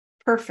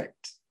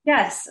perfect.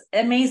 Yes.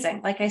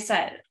 Amazing. Like I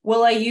said,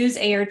 will I use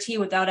ART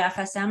without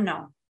FSM?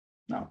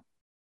 No.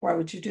 Why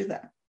would you do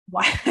that?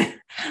 Why?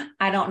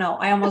 I don't know.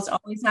 I almost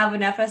always have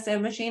an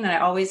FSM machine and I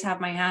always have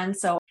my hand.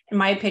 So in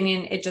my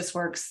opinion, it just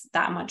works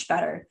that much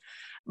better.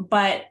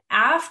 But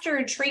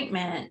after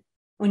treatment,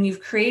 when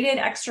you've created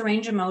extra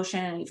range of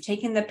motion and you've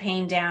taken the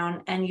pain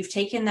down and you've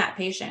taken that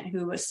patient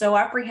who was so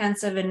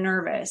apprehensive and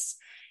nervous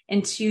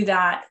into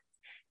that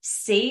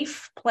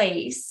safe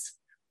place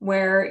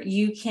where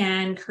you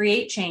can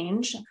create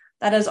change,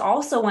 that is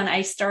also when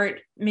I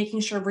start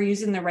making sure we're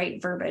using the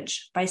right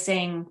verbiage by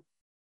saying,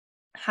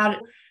 how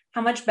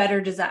much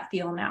better does that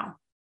feel now?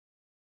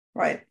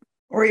 Right.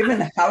 Or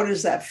even how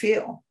does that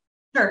feel?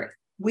 Sure.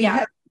 We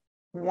have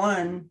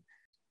one,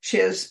 she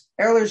has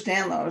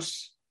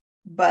Ehlers-Danlos,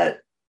 but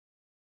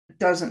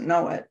doesn't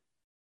know it.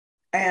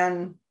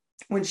 And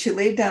when she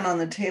laid down on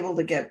the table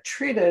to get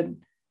treated,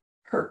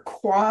 her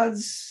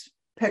quads,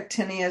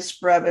 pectineus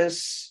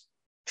brevis,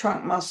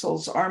 trunk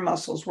muscles, arm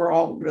muscles were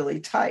all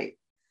really tight.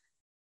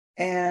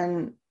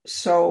 And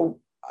so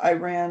I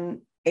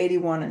ran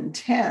 81 and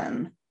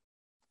 10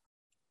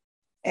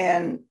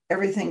 and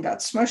everything got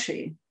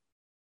smushy.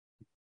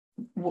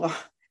 Well,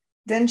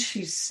 then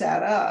she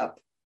sat up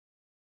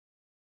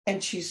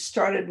and she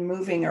started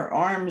moving her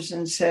arms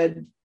and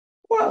said,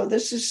 "Whoa,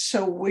 this is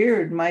so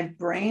weird. My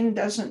brain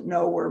doesn't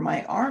know where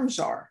my arms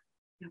are."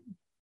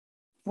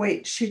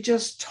 Wait, she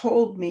just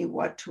told me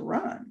what to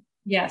run.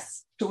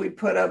 Yes. So we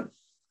put a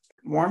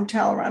warm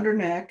towel around her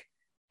neck,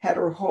 had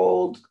her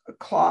hold a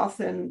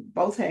cloth in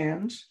both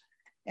hands,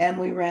 and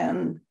we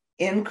ran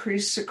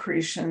increased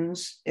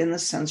secretions in the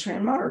sensory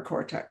and motor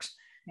cortex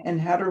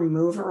and had her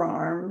move her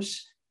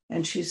arms.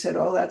 And she said,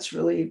 "Oh, that's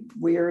really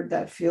weird.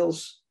 That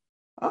feels,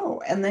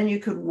 and then you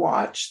could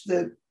watch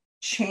the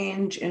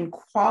change in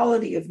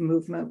quality of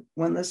movement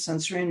when the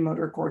sensory and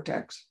motor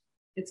cortex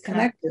it's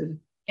connected.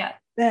 Yeah.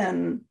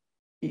 Then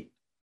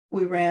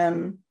we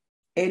ran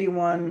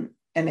 81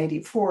 and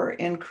 84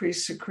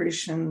 increased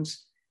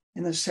secretions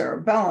in the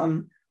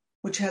cerebellum,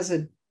 which has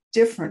a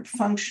different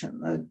function.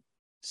 The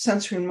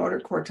sensory and motor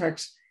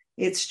cortex,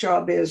 its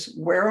job is,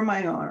 where are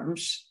my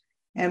arms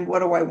and what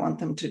do I want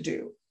them to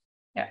do?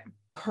 Yeah.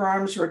 Her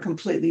arms were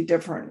completely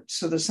different.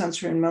 So the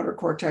sensory and motor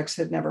cortex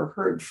had never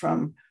heard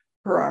from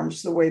her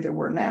arms the way they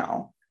were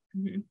now.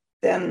 Mm-hmm.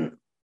 Then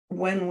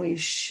when we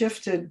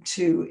shifted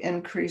to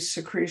increased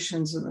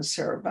secretions in the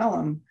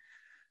cerebellum,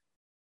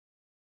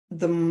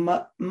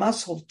 the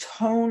muscle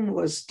tone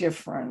was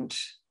different.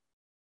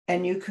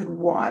 And you could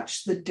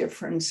watch the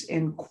difference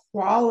in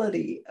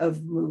quality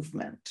of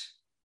movement.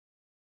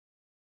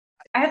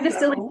 I have the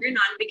silly grin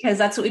on because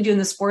that's what we do in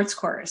the sports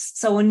course.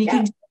 So when you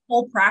can do the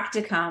whole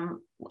practicum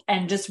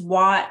and just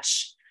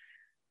watch,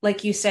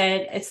 like you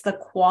said, it's the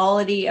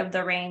quality of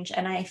the range.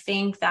 And I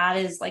think that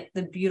is like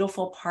the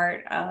beautiful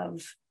part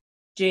of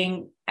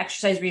doing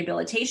exercise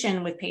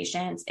rehabilitation with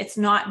patients, it's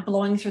not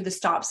blowing through the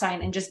stop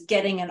sign and just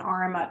getting an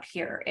arm up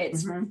here.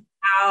 It's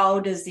how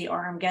does the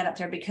arm get up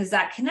there? Because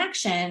that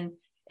connection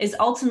is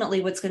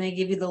ultimately what's going to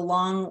give you the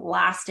long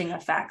lasting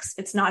effects.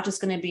 It's not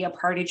just going to be a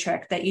party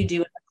trick that you do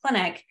in the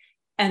clinic,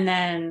 and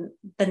then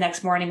the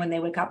next morning when they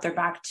wake up, they're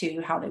back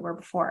to how they were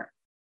before.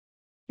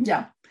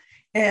 Yeah.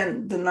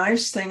 And the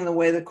nice thing, the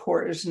way the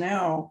core is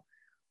now,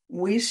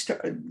 we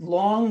start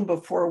long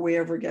before we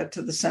ever get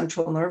to the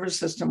central nervous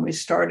system, we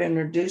start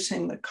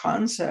introducing the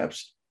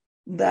concepts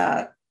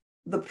that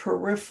the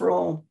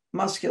peripheral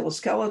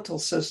musculoskeletal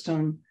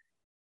system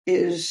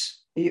is,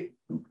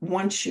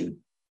 once you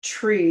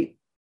treat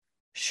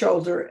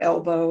shoulder,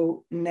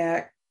 elbow,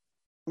 neck,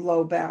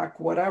 low back,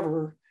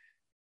 whatever,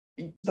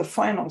 the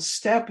final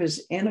step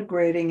is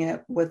integrating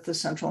it with the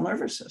central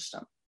nervous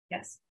system.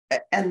 Yes.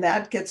 And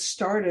that gets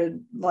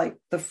started like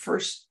the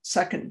first,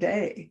 second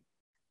day,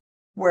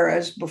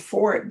 whereas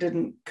before it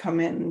didn't come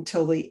in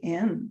until the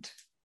end.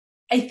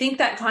 I think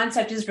that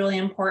concept is really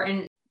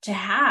important to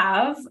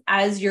have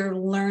as you're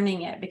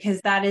learning it,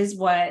 because that is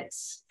what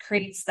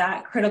creates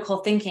that critical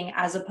thinking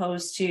as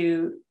opposed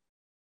to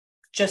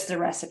just the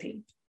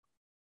recipe.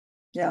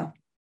 Yeah.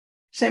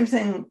 Same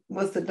thing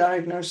with the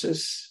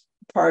diagnosis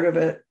part of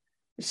it.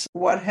 It's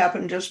what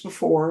happened just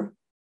before?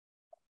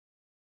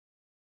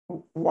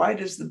 Why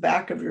does the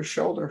back of your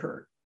shoulder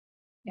hurt?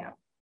 Yeah.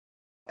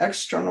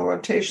 External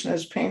rotation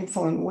is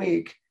painful and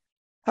weak.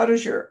 How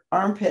does your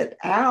armpit?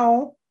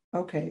 Ow.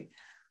 Okay.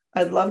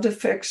 I'd love to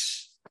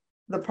fix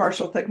the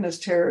partial thickness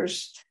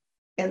tears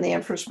in the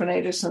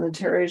infraspinatus and the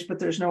teres, but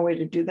there's no way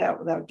to do that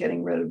without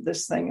getting rid of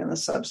this thing in the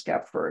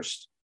subscap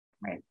first.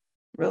 Right.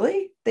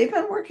 Really? They've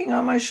been working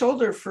on my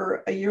shoulder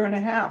for a year and a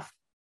half.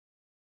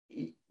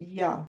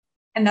 Yeah.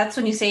 And that's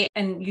when you say,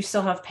 and you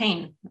still have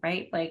pain,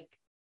 right? Like,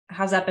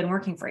 how's that been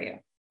working for you?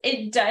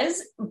 It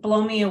does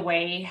blow me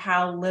away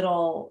how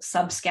little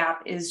subscap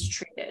is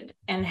treated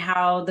and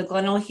how the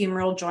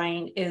glenohumeral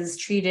joint is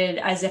treated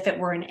as if it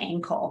were an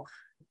ankle.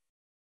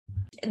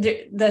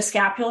 The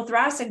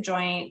scapulothoracic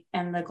joint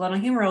and the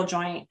glenohumeral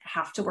joint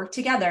have to work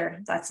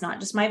together. That's not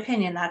just my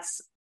opinion.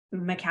 That's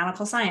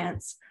mechanical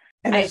science.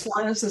 And as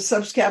long as the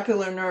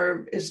subscapular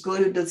nerve is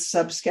glued to the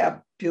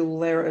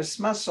subscapularis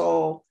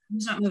muscle,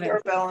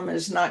 cerebellum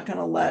is not going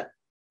to let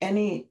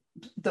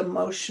the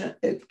motion,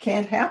 it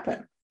can't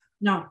happen.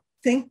 No. I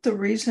think the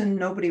reason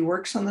nobody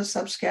works on the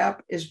subscap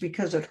is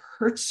because it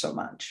hurts so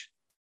much.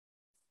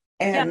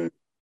 And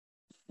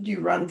you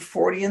run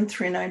 40 and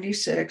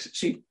 396.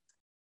 So you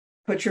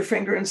put your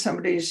finger in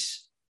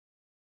somebody's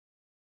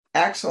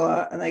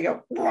axilla and they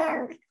go,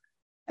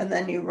 and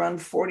then you run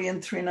 40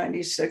 and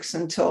 396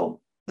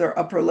 until their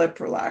upper lip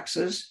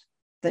relaxes.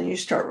 Then you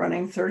start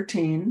running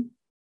 13,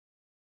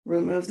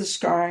 remove the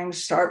scarring,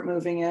 start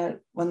moving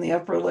it. When the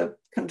upper lip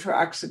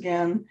contracts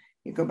again,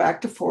 you go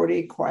back to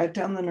 40, quiet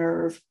down the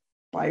nerve,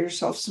 buy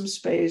yourself some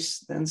space,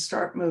 then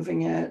start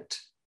moving it.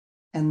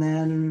 And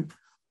then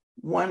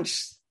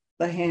once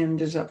the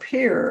hand is up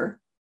here,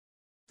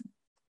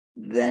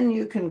 then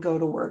you can go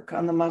to work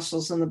on the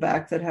muscles in the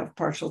back that have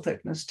partial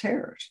thickness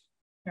tears.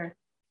 Sure.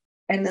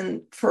 And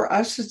then for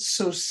us, it's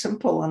so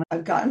simple. And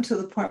I've gotten to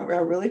the point where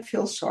I really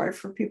feel sorry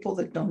for people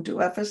that don't do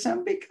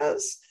FSM,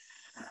 because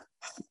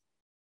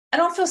I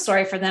don't feel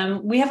sorry for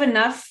them. We have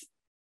enough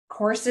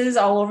courses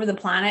all over the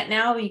planet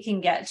now. You can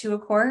get to a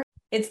course.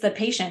 It's the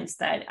patients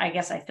that I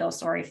guess I feel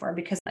sorry for,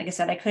 because like I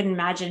said, I couldn't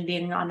imagine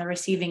being on the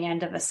receiving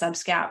end of a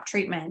subscap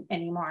treatment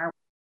anymore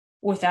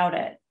without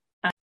it.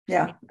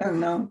 Yeah. Oh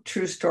no,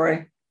 true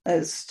story.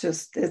 It's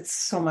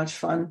so much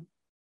fun.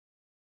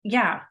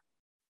 Yeah.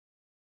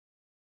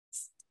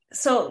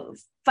 So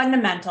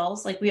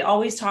fundamentals, like we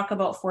always talk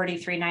about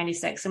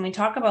 4396, and we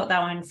talk about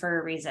that one for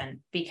a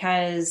reason,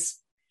 because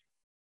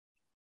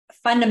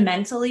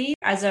fundamentally,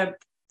 as a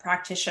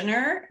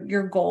practitioner,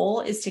 your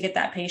goal is to get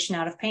that patient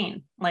out of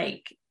pain.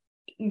 Like,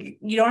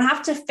 you don't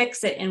have to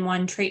fix it in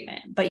one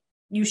treatment, but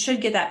you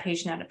should get that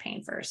patient out of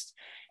pain first.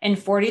 And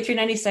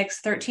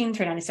 4396,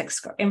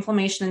 13396,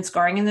 inflammation and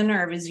scarring in the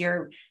nerve is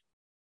your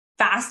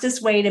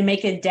fastest way to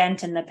make a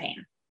dent in the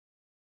pain.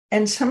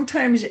 And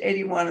sometimes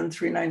 81 and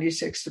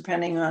 396,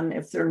 depending on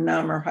if they're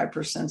numb or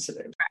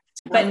hypersensitive.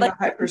 But like,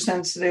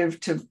 hypersensitive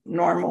to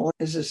normal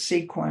is a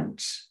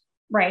sequence.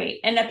 Right.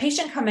 And a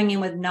patient coming in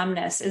with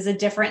numbness is a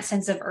different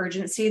sense of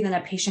urgency than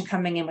a patient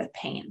coming in with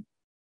pain.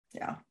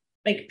 Yeah.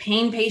 Like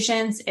pain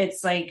patients,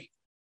 it's like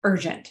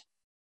urgent.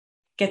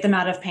 Get them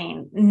out of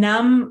pain.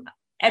 Numb,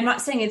 I'm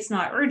not saying it's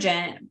not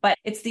urgent, but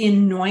it's the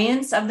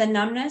annoyance of the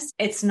numbness.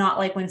 It's not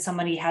like when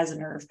somebody has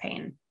nerve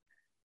pain.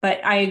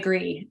 But I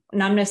agree.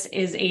 Numbness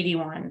is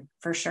 81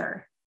 for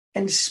sure.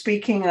 And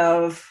speaking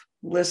of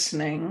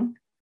listening,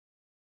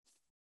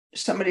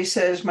 somebody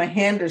says, my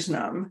hand is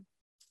numb.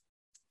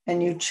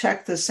 And you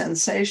check the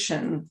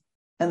sensation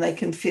and they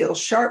can feel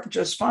sharp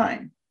just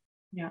fine.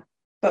 Yeah.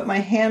 But my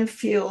hand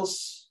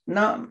feels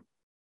numb.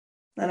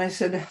 And I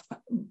said,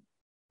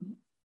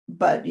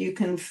 but you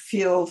can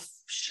feel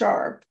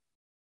sharp.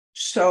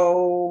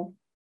 So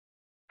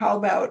How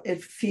about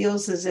it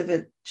feels as if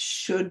it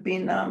should be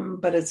numb,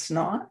 but it's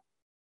not?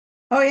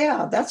 Oh,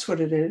 yeah, that's what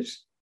it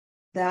is.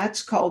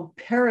 That's called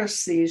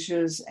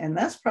paresthesias, and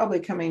that's probably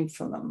coming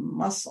from the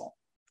muscle.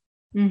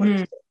 Mm-hmm. What did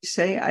you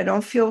say? I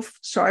don't feel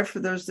sorry for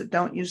those that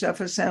don't use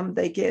FSM.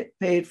 They get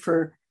paid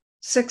for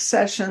 6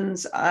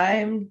 sessions.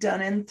 I'm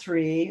done in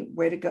 3.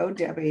 Way to go,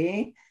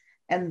 Debbie.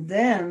 And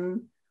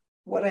then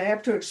what I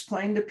have to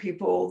explain to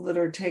people that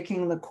are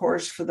taking the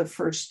course for the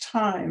first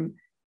time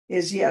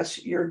is, yes,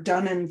 you're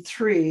done in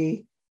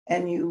 3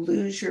 and you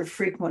lose your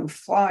frequent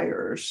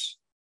flyers,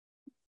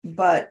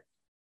 but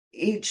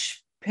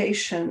each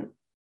patient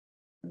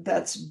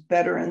that's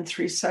better in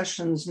 3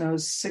 sessions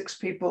knows 6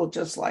 people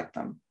just like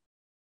them.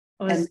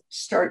 And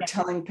start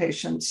telling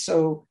patients,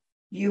 so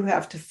you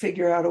have to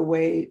figure out a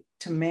way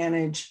to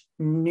manage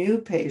new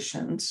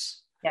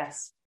patients.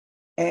 Yes.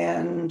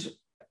 And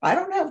I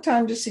don't have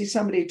time to see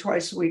somebody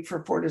twice a week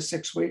for 4 to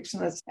 6 weeks.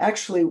 And it's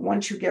actually,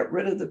 once you get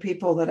rid of the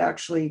people that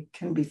actually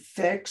can be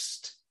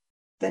fixed,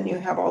 then you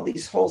have all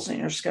these holes in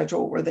your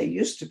schedule where they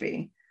used to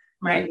be.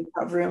 Right. And you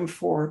have room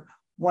for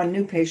 1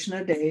 new patient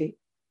a day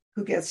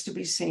who gets to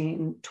be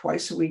seen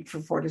twice a week for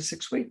 4 to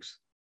 6 weeks.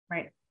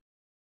 Right.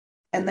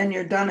 And then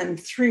you're done in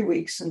 3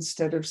 weeks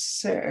instead of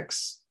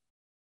 6.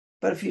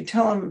 But if you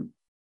tell them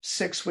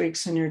 6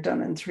 weeks and you're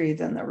done in 3,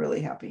 then they're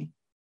really happy.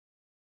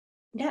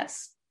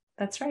 Yes,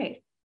 that's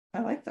right. I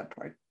like that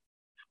part.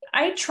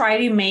 I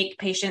try to make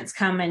patients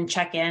come and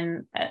check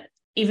in,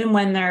 even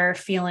when they're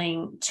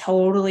feeling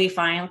totally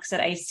fine, because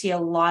I see a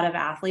lot of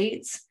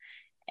athletes.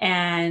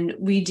 And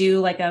we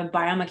do like a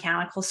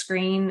biomechanical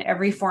screen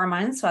every 4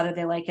 months, whether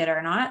they like it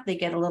or not. They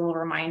get a little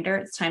reminder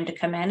it's time to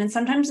come in. And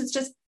sometimes it's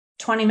just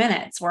 20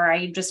 minutes where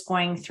I'm just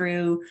going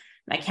through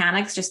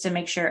mechanics just to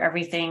make sure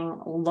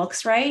everything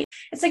looks right.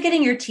 It's like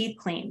getting your teeth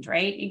cleaned,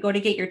 right? You go to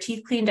get your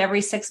teeth cleaned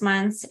every 6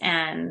 months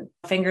and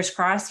fingers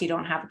crossed you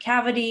don't have a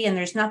cavity and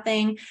there's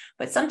nothing.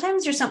 But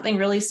sometimes there's something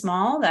really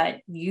small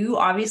that you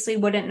obviously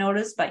wouldn't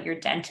notice, but your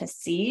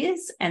dentist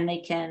sees, and they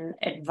can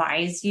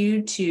advise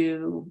you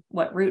to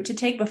what route to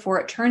take before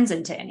it turns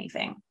into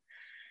anything.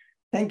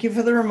 Thank you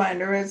for the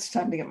reminder. It's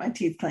time to get my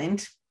teeth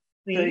cleaned.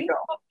 There you go.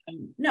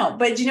 No,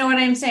 but you know what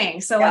I'm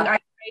saying? So yeah.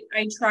 Like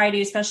I try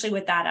to, especially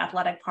with that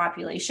athletic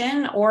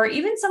population, or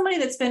even somebody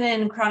that's been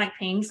in chronic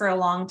pain for a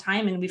long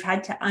time and we've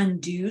had to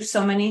undo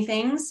so many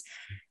things.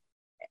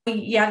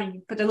 Yeah,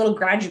 you put their little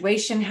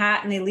graduation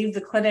hat and they leave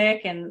the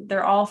clinic and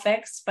they're all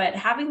fixed. But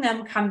having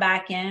them come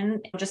back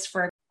in just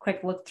for a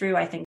quick look through,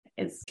 I think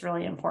is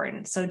really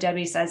important. So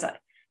Debbie says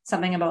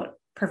something about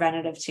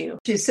preventative too.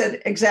 She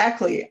said,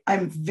 exactly.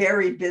 I'm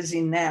very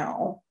busy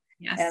now.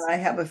 Yes. And I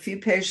have a few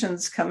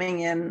patients coming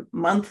in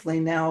monthly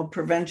now,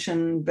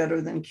 prevention better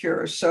than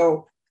cure.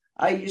 So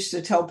I used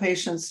to tell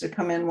patients to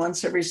come in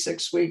once every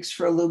 6 weeks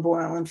for a lube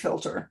oil and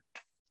filter.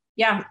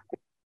 Yeah.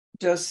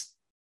 Just,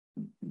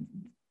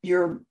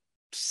 you're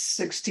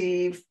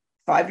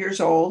 65 years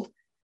old.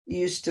 You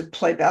used to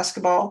play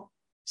basketball,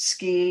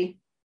 ski,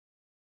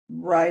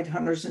 ride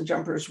hunters and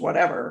jumpers,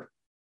 whatever.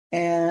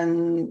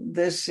 And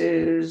this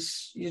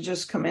is, you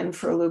just come in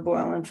for a lube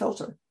oil and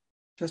filter.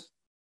 Just,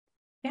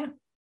 yeah.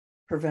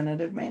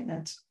 Preventative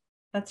maintenance.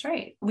 That's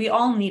right. We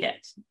all need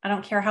it. I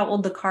don't care how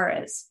old the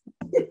car is.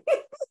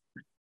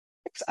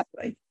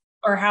 Exactly.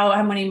 Or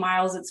how many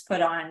miles it's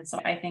put on. So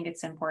I think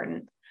it's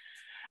important.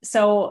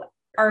 So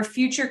our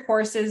future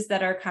courses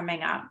that are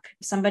coming up,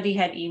 somebody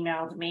had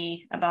emailed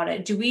me about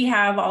it. Do we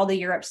have all the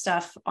Europe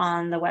stuff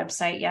on the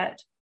website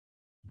yet?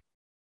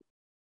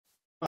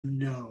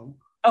 No.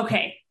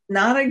 Okay.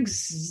 Not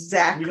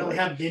exactly. We don't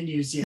have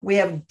venues yet. We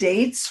have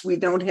dates. We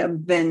don't have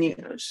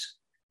venues.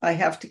 I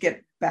have to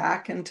get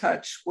back in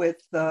touch with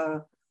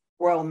the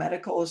Royal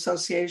Medical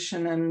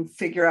Association and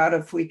figure out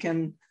if we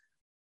can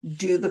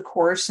do the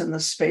course in the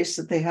space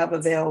that they have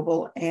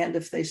available, and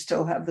if they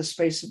still have the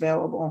space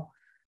available.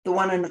 The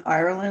one in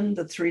Ireland,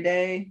 the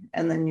 3-day,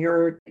 and then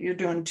you're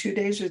doing 2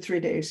 days or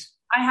 3 days?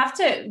 I have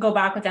to go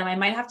back with them. I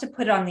might have to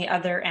put it on the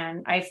other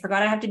end. I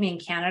forgot I have to be in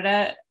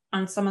Canada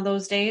on some of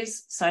those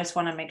days. So I just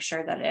want to make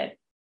sure that it.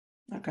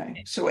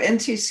 Okay. So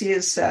NTC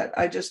is set.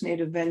 I just need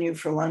a venue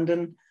for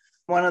London.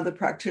 One of the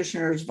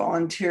practitioners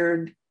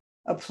volunteered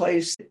a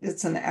place.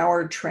 It's an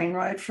hour train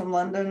ride from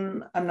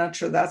London. I'm not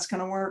sure that's going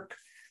to work.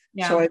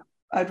 Yeah. So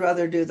I'd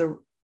rather do the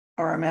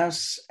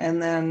RMS.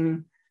 And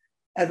then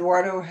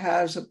Eduardo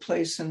has a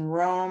place in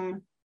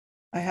Rome.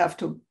 I have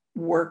to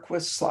work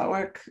with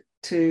Slawick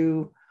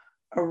to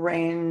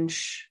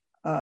arrange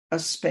a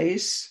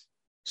space.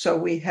 So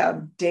we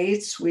have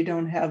dates. We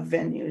don't have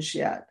venues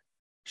yet.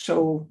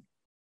 So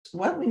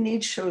what we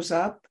need shows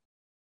up.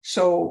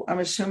 So I'm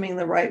assuming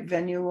the right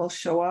venue will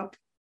show up.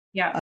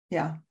 Yeah.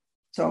 Yeah.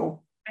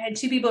 So I had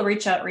 2 people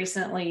reach out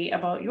recently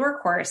about your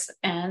course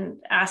and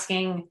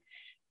asking,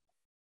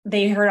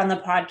 they heard on the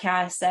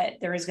podcast that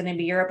there was going to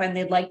be Europe and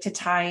they'd like to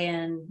tie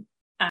in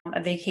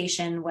a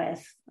vacation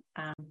with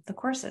the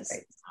courses.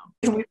 Right.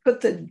 Can we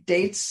put the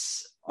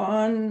dates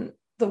on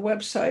the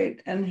website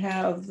and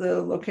have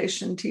the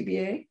location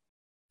TBA?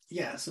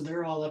 Yeah, so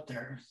they're all up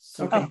there.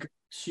 So okay.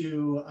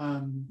 to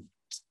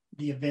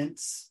the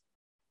events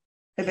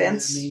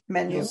events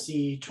menu. You'll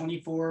see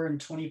 24 and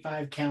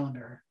 25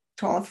 calendar.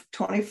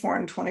 24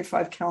 and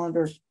 25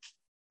 calendar.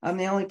 I'm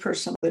the only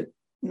person that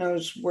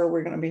knows where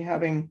we're going to be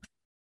having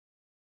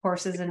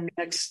courses in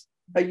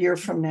a year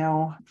from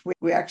now.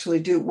 We actually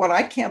do. What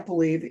I can't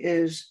believe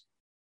is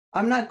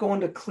I'm not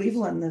going to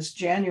Cleveland this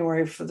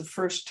January for the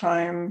first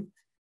time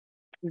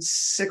in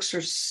 6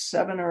 or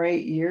 7 or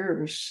 8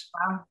 years.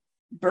 Wow.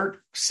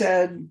 Bert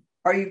said,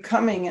 "Are you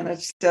coming?" And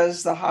it's,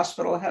 "Does the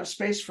hospital have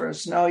space for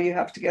us?" "No, you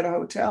have to get a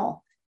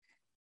hotel."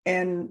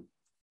 And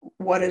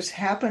what has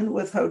happened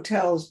with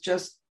hotels,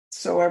 just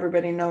so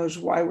everybody knows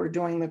why we're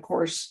doing the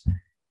course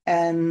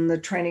and the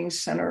training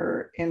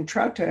center in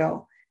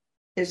Troutdale,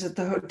 is that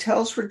the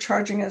hotels were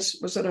charging us,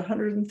 was it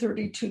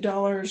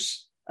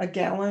 $132 a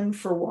gallon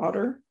for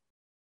water?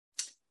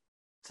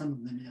 Some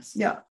of them, yes.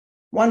 Yeah,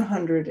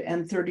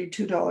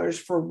 $132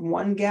 for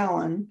 1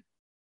 gallon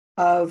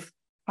of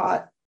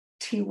hot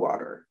tea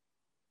water.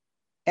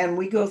 And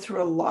we go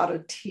through a lot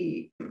of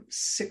tea.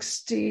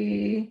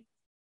 $60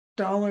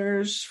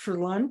 for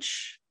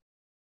lunch.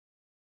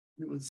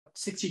 It was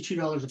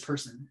 $62 a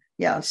person.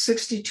 Yeah,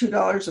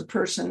 $62 a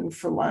person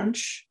for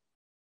lunch.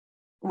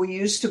 We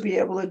used to be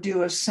able to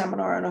do a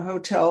seminar in a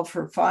hotel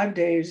for 5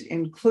 days,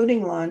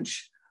 including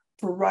lunch,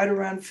 for right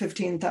around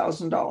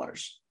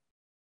 $15,000,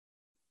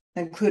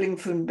 including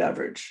food and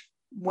beverage.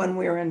 When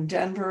we were in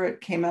Denver,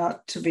 it came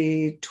out to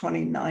be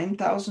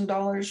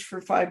 $29,000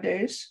 for 5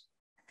 days.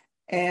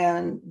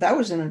 And that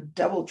was in a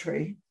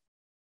DoubleTree.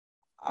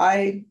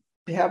 I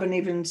haven't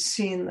even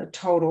seen the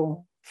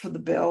total for the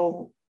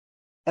bill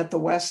at the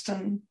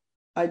Westin.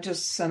 I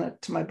just sent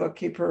it to my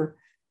bookkeeper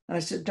and I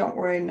said, "Don't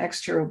worry,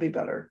 next year will be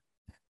better."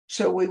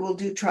 So we will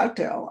do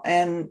Troutdale.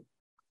 And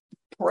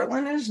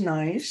Portland is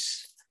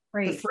nice.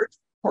 Great. The first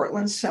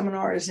Portland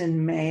seminar is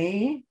in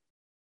May.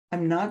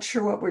 I'm not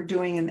sure what we're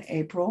doing in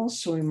April,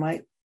 so we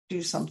might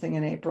do something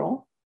in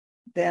April.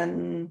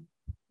 Then,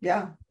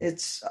 yeah,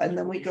 and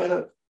then we go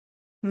to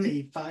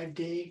a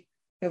 5-day.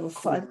 We have a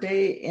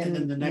 5-day in and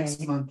then the next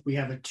May. month we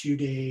have a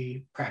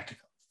 2-day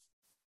practicum.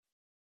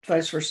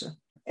 Vice versa.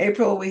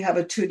 April, we have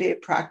a 2-day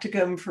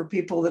practicum for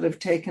people that have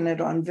taken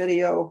it on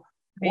video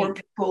or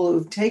people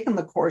who've taken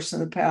the course in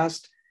the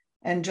past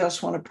and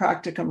just want a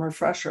practicum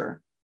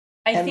refresher.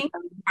 I think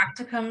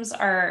practicums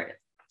are,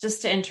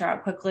 just to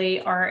interrupt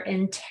quickly, are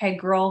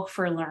integral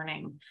for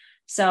learning.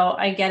 So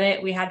I get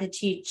it. We had to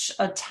teach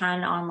a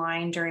ton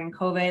online during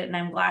COVID, and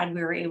I'm glad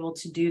we were able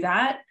to do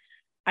that.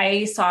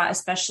 I saw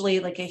especially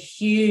like a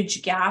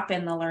huge gap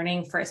in the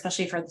learning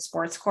especially for the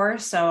sports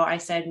course. So I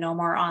said no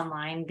more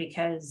online,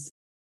 because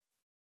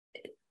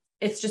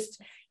it's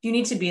just, you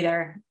need to be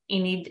there.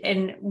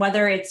 And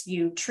whether it's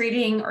you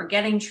treating or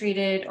getting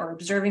treated or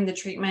observing the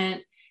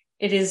treatment,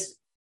 it is,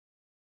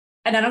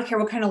 and I don't care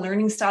what kind of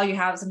learning style you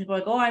have. Some people are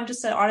like, "Oh, I'm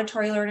just an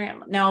auditory learner."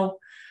 No,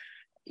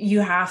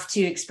 you have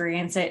to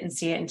experience it and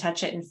see it and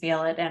touch it and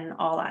feel it and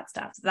all that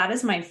stuff. So that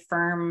is my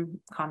firm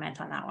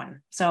comment on that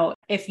one. So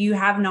if you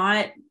have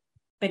not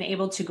been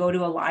able to go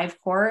to a live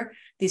core,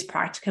 these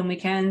practicum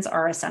weekends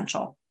are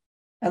essential.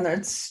 And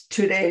it's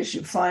 2 days.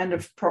 You fly into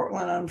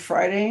Portland on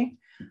Friday.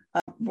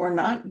 We're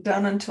not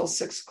done until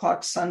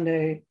 6:00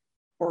 Sunday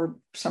or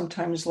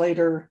sometimes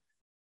later.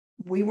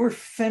 We were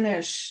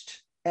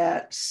finished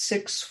at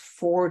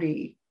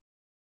 6:40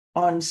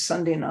 on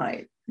Sunday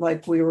night.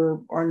 Like we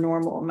were our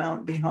normal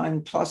amount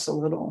behind plus a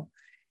little.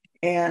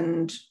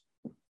 And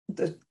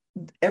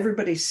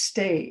everybody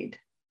stayed.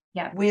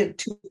 Yeah. We had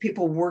 2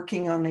 people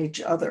working on each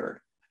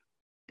other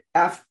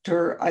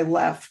after I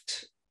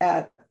left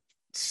at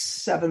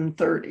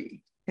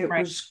 7:30. It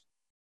was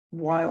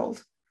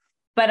wild.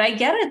 But I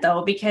get it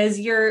though, because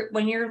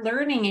when you're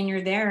learning and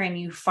you're there and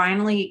you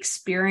finally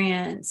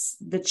experience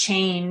the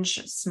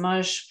change,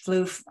 smush,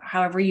 floof,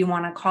 however you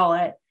want to call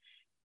it,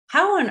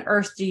 how on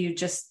earth do you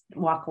just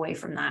walk away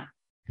from that?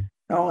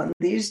 Oh, and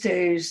these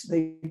days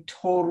they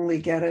totally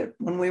get it.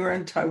 When we were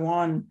in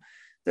Taiwan,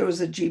 there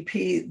was a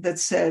GP that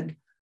said,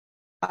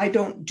 "I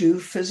don't do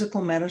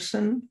physical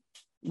medicine.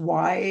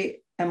 Why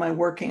am I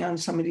working on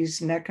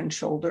somebody's neck and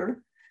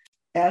shoulder?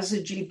 As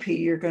a GP,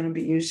 you're going to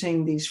be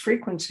using these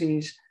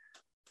frequencies,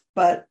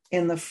 but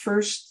in the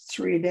first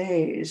 3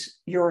 days,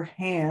 your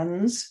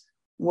hands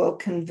will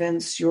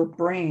convince your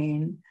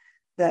brain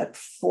that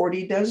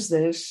 40 does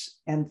this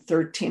and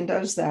 13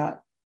 does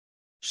that.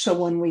 So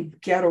when we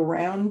get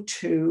around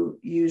to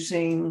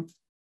using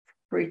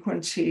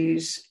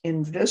frequencies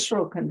in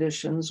visceral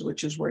conditions,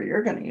 which is where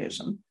you're going to use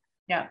them,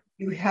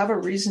 you have a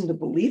reason to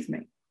believe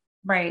me."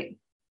 Right.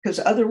 Because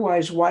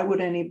otherwise, why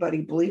would anybody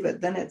believe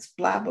it? Then it's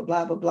blah, blah,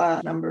 blah, blah,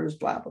 blah, numbers,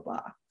 blah, blah,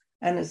 blah.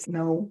 And it's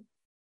no,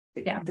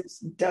 this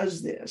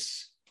does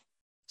this.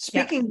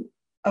 Speaking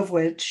of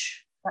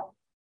which,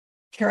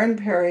 Karen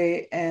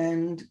Perry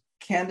and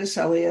Candace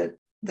Elliott,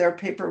 their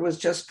paper was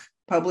just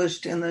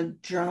published in the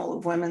Journal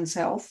of Women's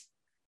Health.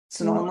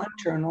 It's an online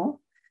journal.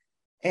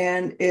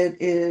 And it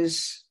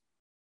is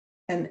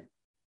an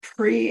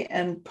pre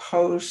and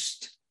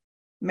post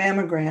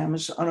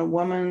mammograms on a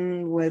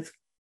woman with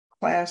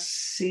Class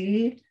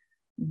C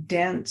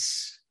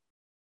dense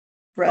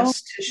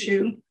breast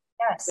tissue.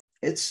 Yes.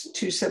 It's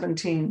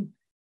 217,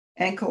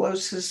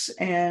 ankylosis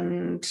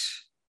and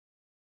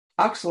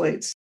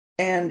oxalates.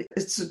 And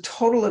it's a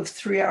total of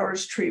 3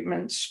 hours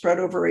treatment spread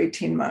over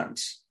 18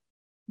 months.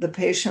 The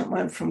patient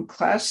went from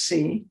class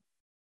C,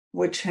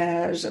 which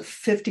has a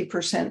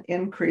 50%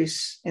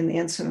 increase in the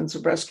incidence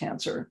of breast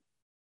cancer,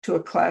 to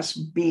a class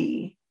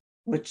B,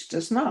 which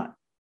does not.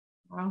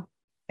 Wow.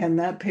 And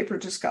that paper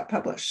just got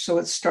published. So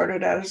it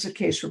started out as a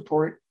case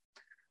report.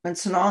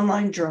 It's an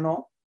online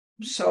journal.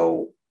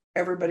 So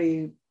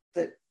everybody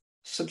that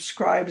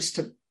subscribes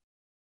to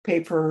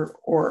paper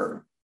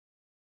or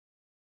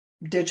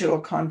digital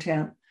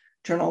content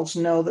journals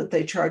know that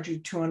they charge you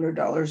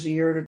 $200 a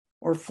year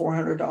or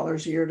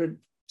 $400 a year to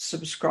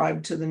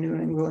subscribe to the New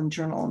England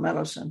Journal of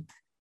Medicine.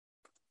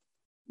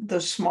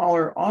 The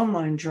smaller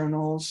online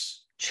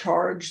journals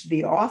charge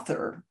the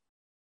author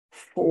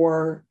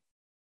for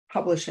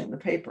publishing the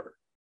paper.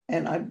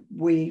 And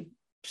we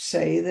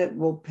say that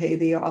we'll pay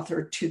the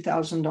author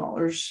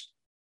 $2,000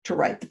 to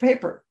write the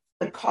paper.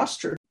 It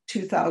cost her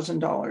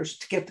 $2,000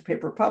 to get the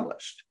paper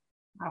published.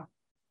 Wow.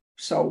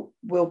 So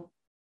we'll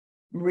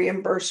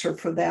reimburse her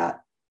for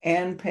that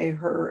and pay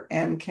her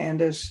and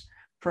Candace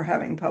for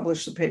having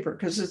published the paper,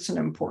 because it's an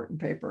important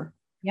paper.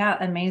 Yeah,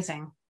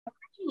 amazing.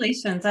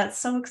 Congratulations. That's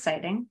so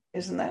exciting.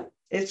 Isn't that?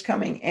 It's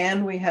coming.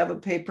 And we have a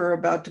paper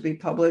about to be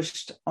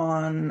published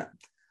on,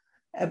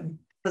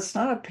 it's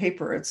not a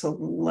paper, it's a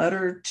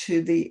letter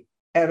to the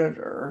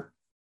editor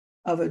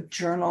of a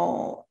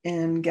journal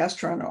in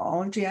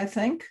gastroenterology, I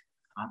think,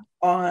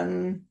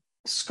 on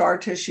scar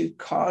tissue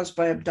caused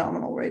by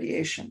abdominal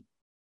radiation.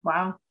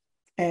 Wow.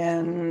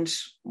 And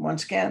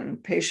once again,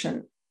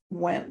 patient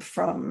went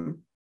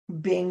from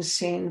being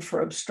seen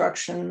for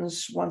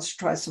obstructions once or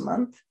twice a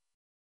month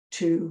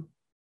to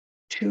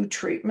 2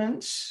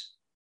 treatments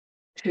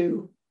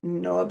to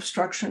no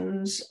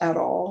obstructions at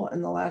all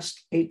in the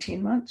last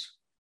 18 months.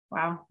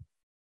 Wow.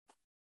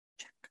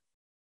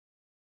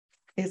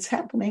 It's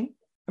happening.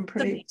 I'm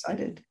pretty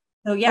excited.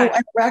 So yeah. Oh,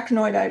 and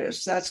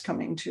arachnoiditis, that's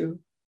coming too.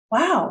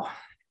 Wow.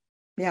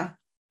 Yeah.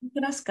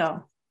 Look at us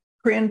go.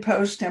 Pre and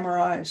post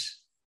MRIs.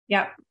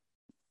 Yep.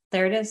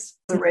 There it is.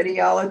 The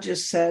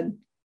radiologist said,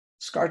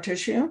 scar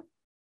tissue?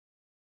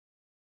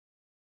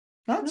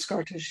 Not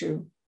scar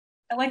tissue.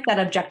 I like that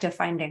objective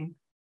finding.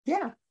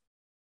 Yeah.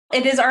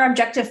 It is our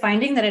objective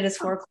finding that it is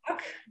 4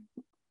 o'clock.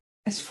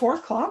 It's 4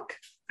 o'clock?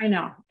 I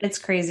know. It's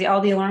crazy.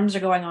 All the alarms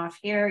are going off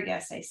here.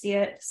 Yes, I see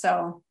it.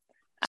 So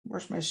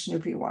where's my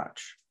Snoopy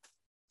watch?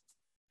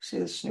 See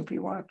the Snoopy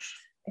watch?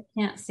 I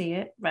can't see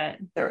it, but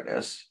there it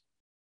is.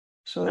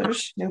 So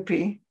there's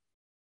Snoopy.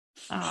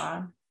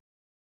 I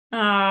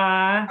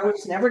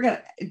was never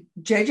gonna.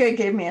 JJ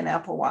gave me an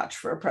Apple Watch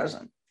for a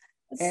present,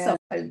 and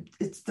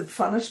it's the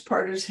funnest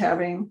part is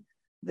having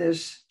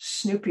this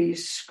Snoopy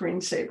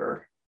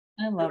screensaver.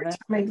 I love it. Every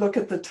time I look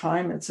at the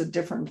time, it's a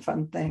different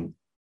fun thing,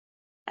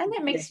 and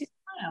it makes you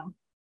smile.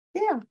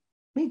 Yeah,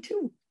 me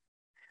too.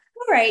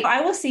 All right,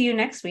 I will see you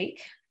next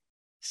week.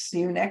 See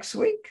you next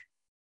week.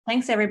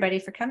 Thanks everybody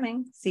for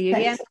coming. See you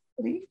again.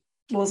 Everybody.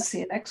 We'll see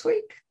you next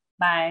week.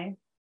 Bye.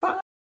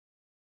 Bye.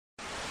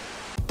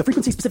 The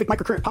Frequency Specific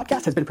Microcurrent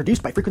podcast has been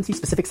produced by Frequency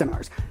Specific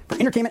Seminars for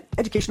entertainment,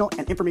 educational,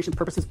 and information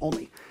purposes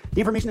only. The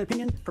information and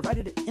opinion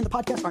provided in the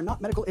podcast are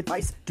not medical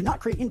advice, do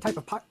not create any type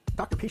of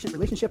doctor-patient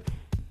relationship,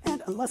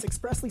 and unless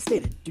expressly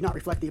stated, do not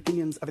reflect the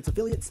opinions of its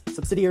affiliates,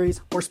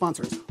 subsidiaries, or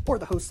sponsors, or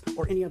the hosts,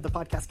 or any of the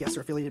podcast guests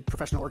or affiliated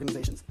professional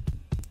organizations.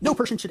 No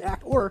person should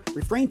act or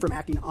refrain from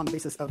acting on the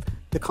basis of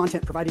the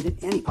content provided in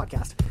any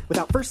podcast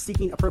without first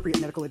seeking appropriate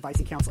medical advice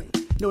and counseling.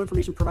 No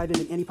information provided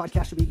in any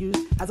podcast should be used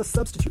as a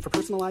substitute for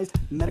personalized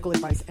medical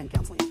advice and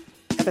counseling.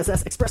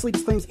 FSS expressly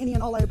disclaims any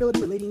and all liability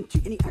relating to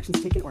any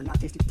actions taken or not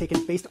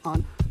taken based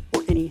on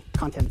or any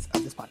contents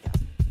of this podcast.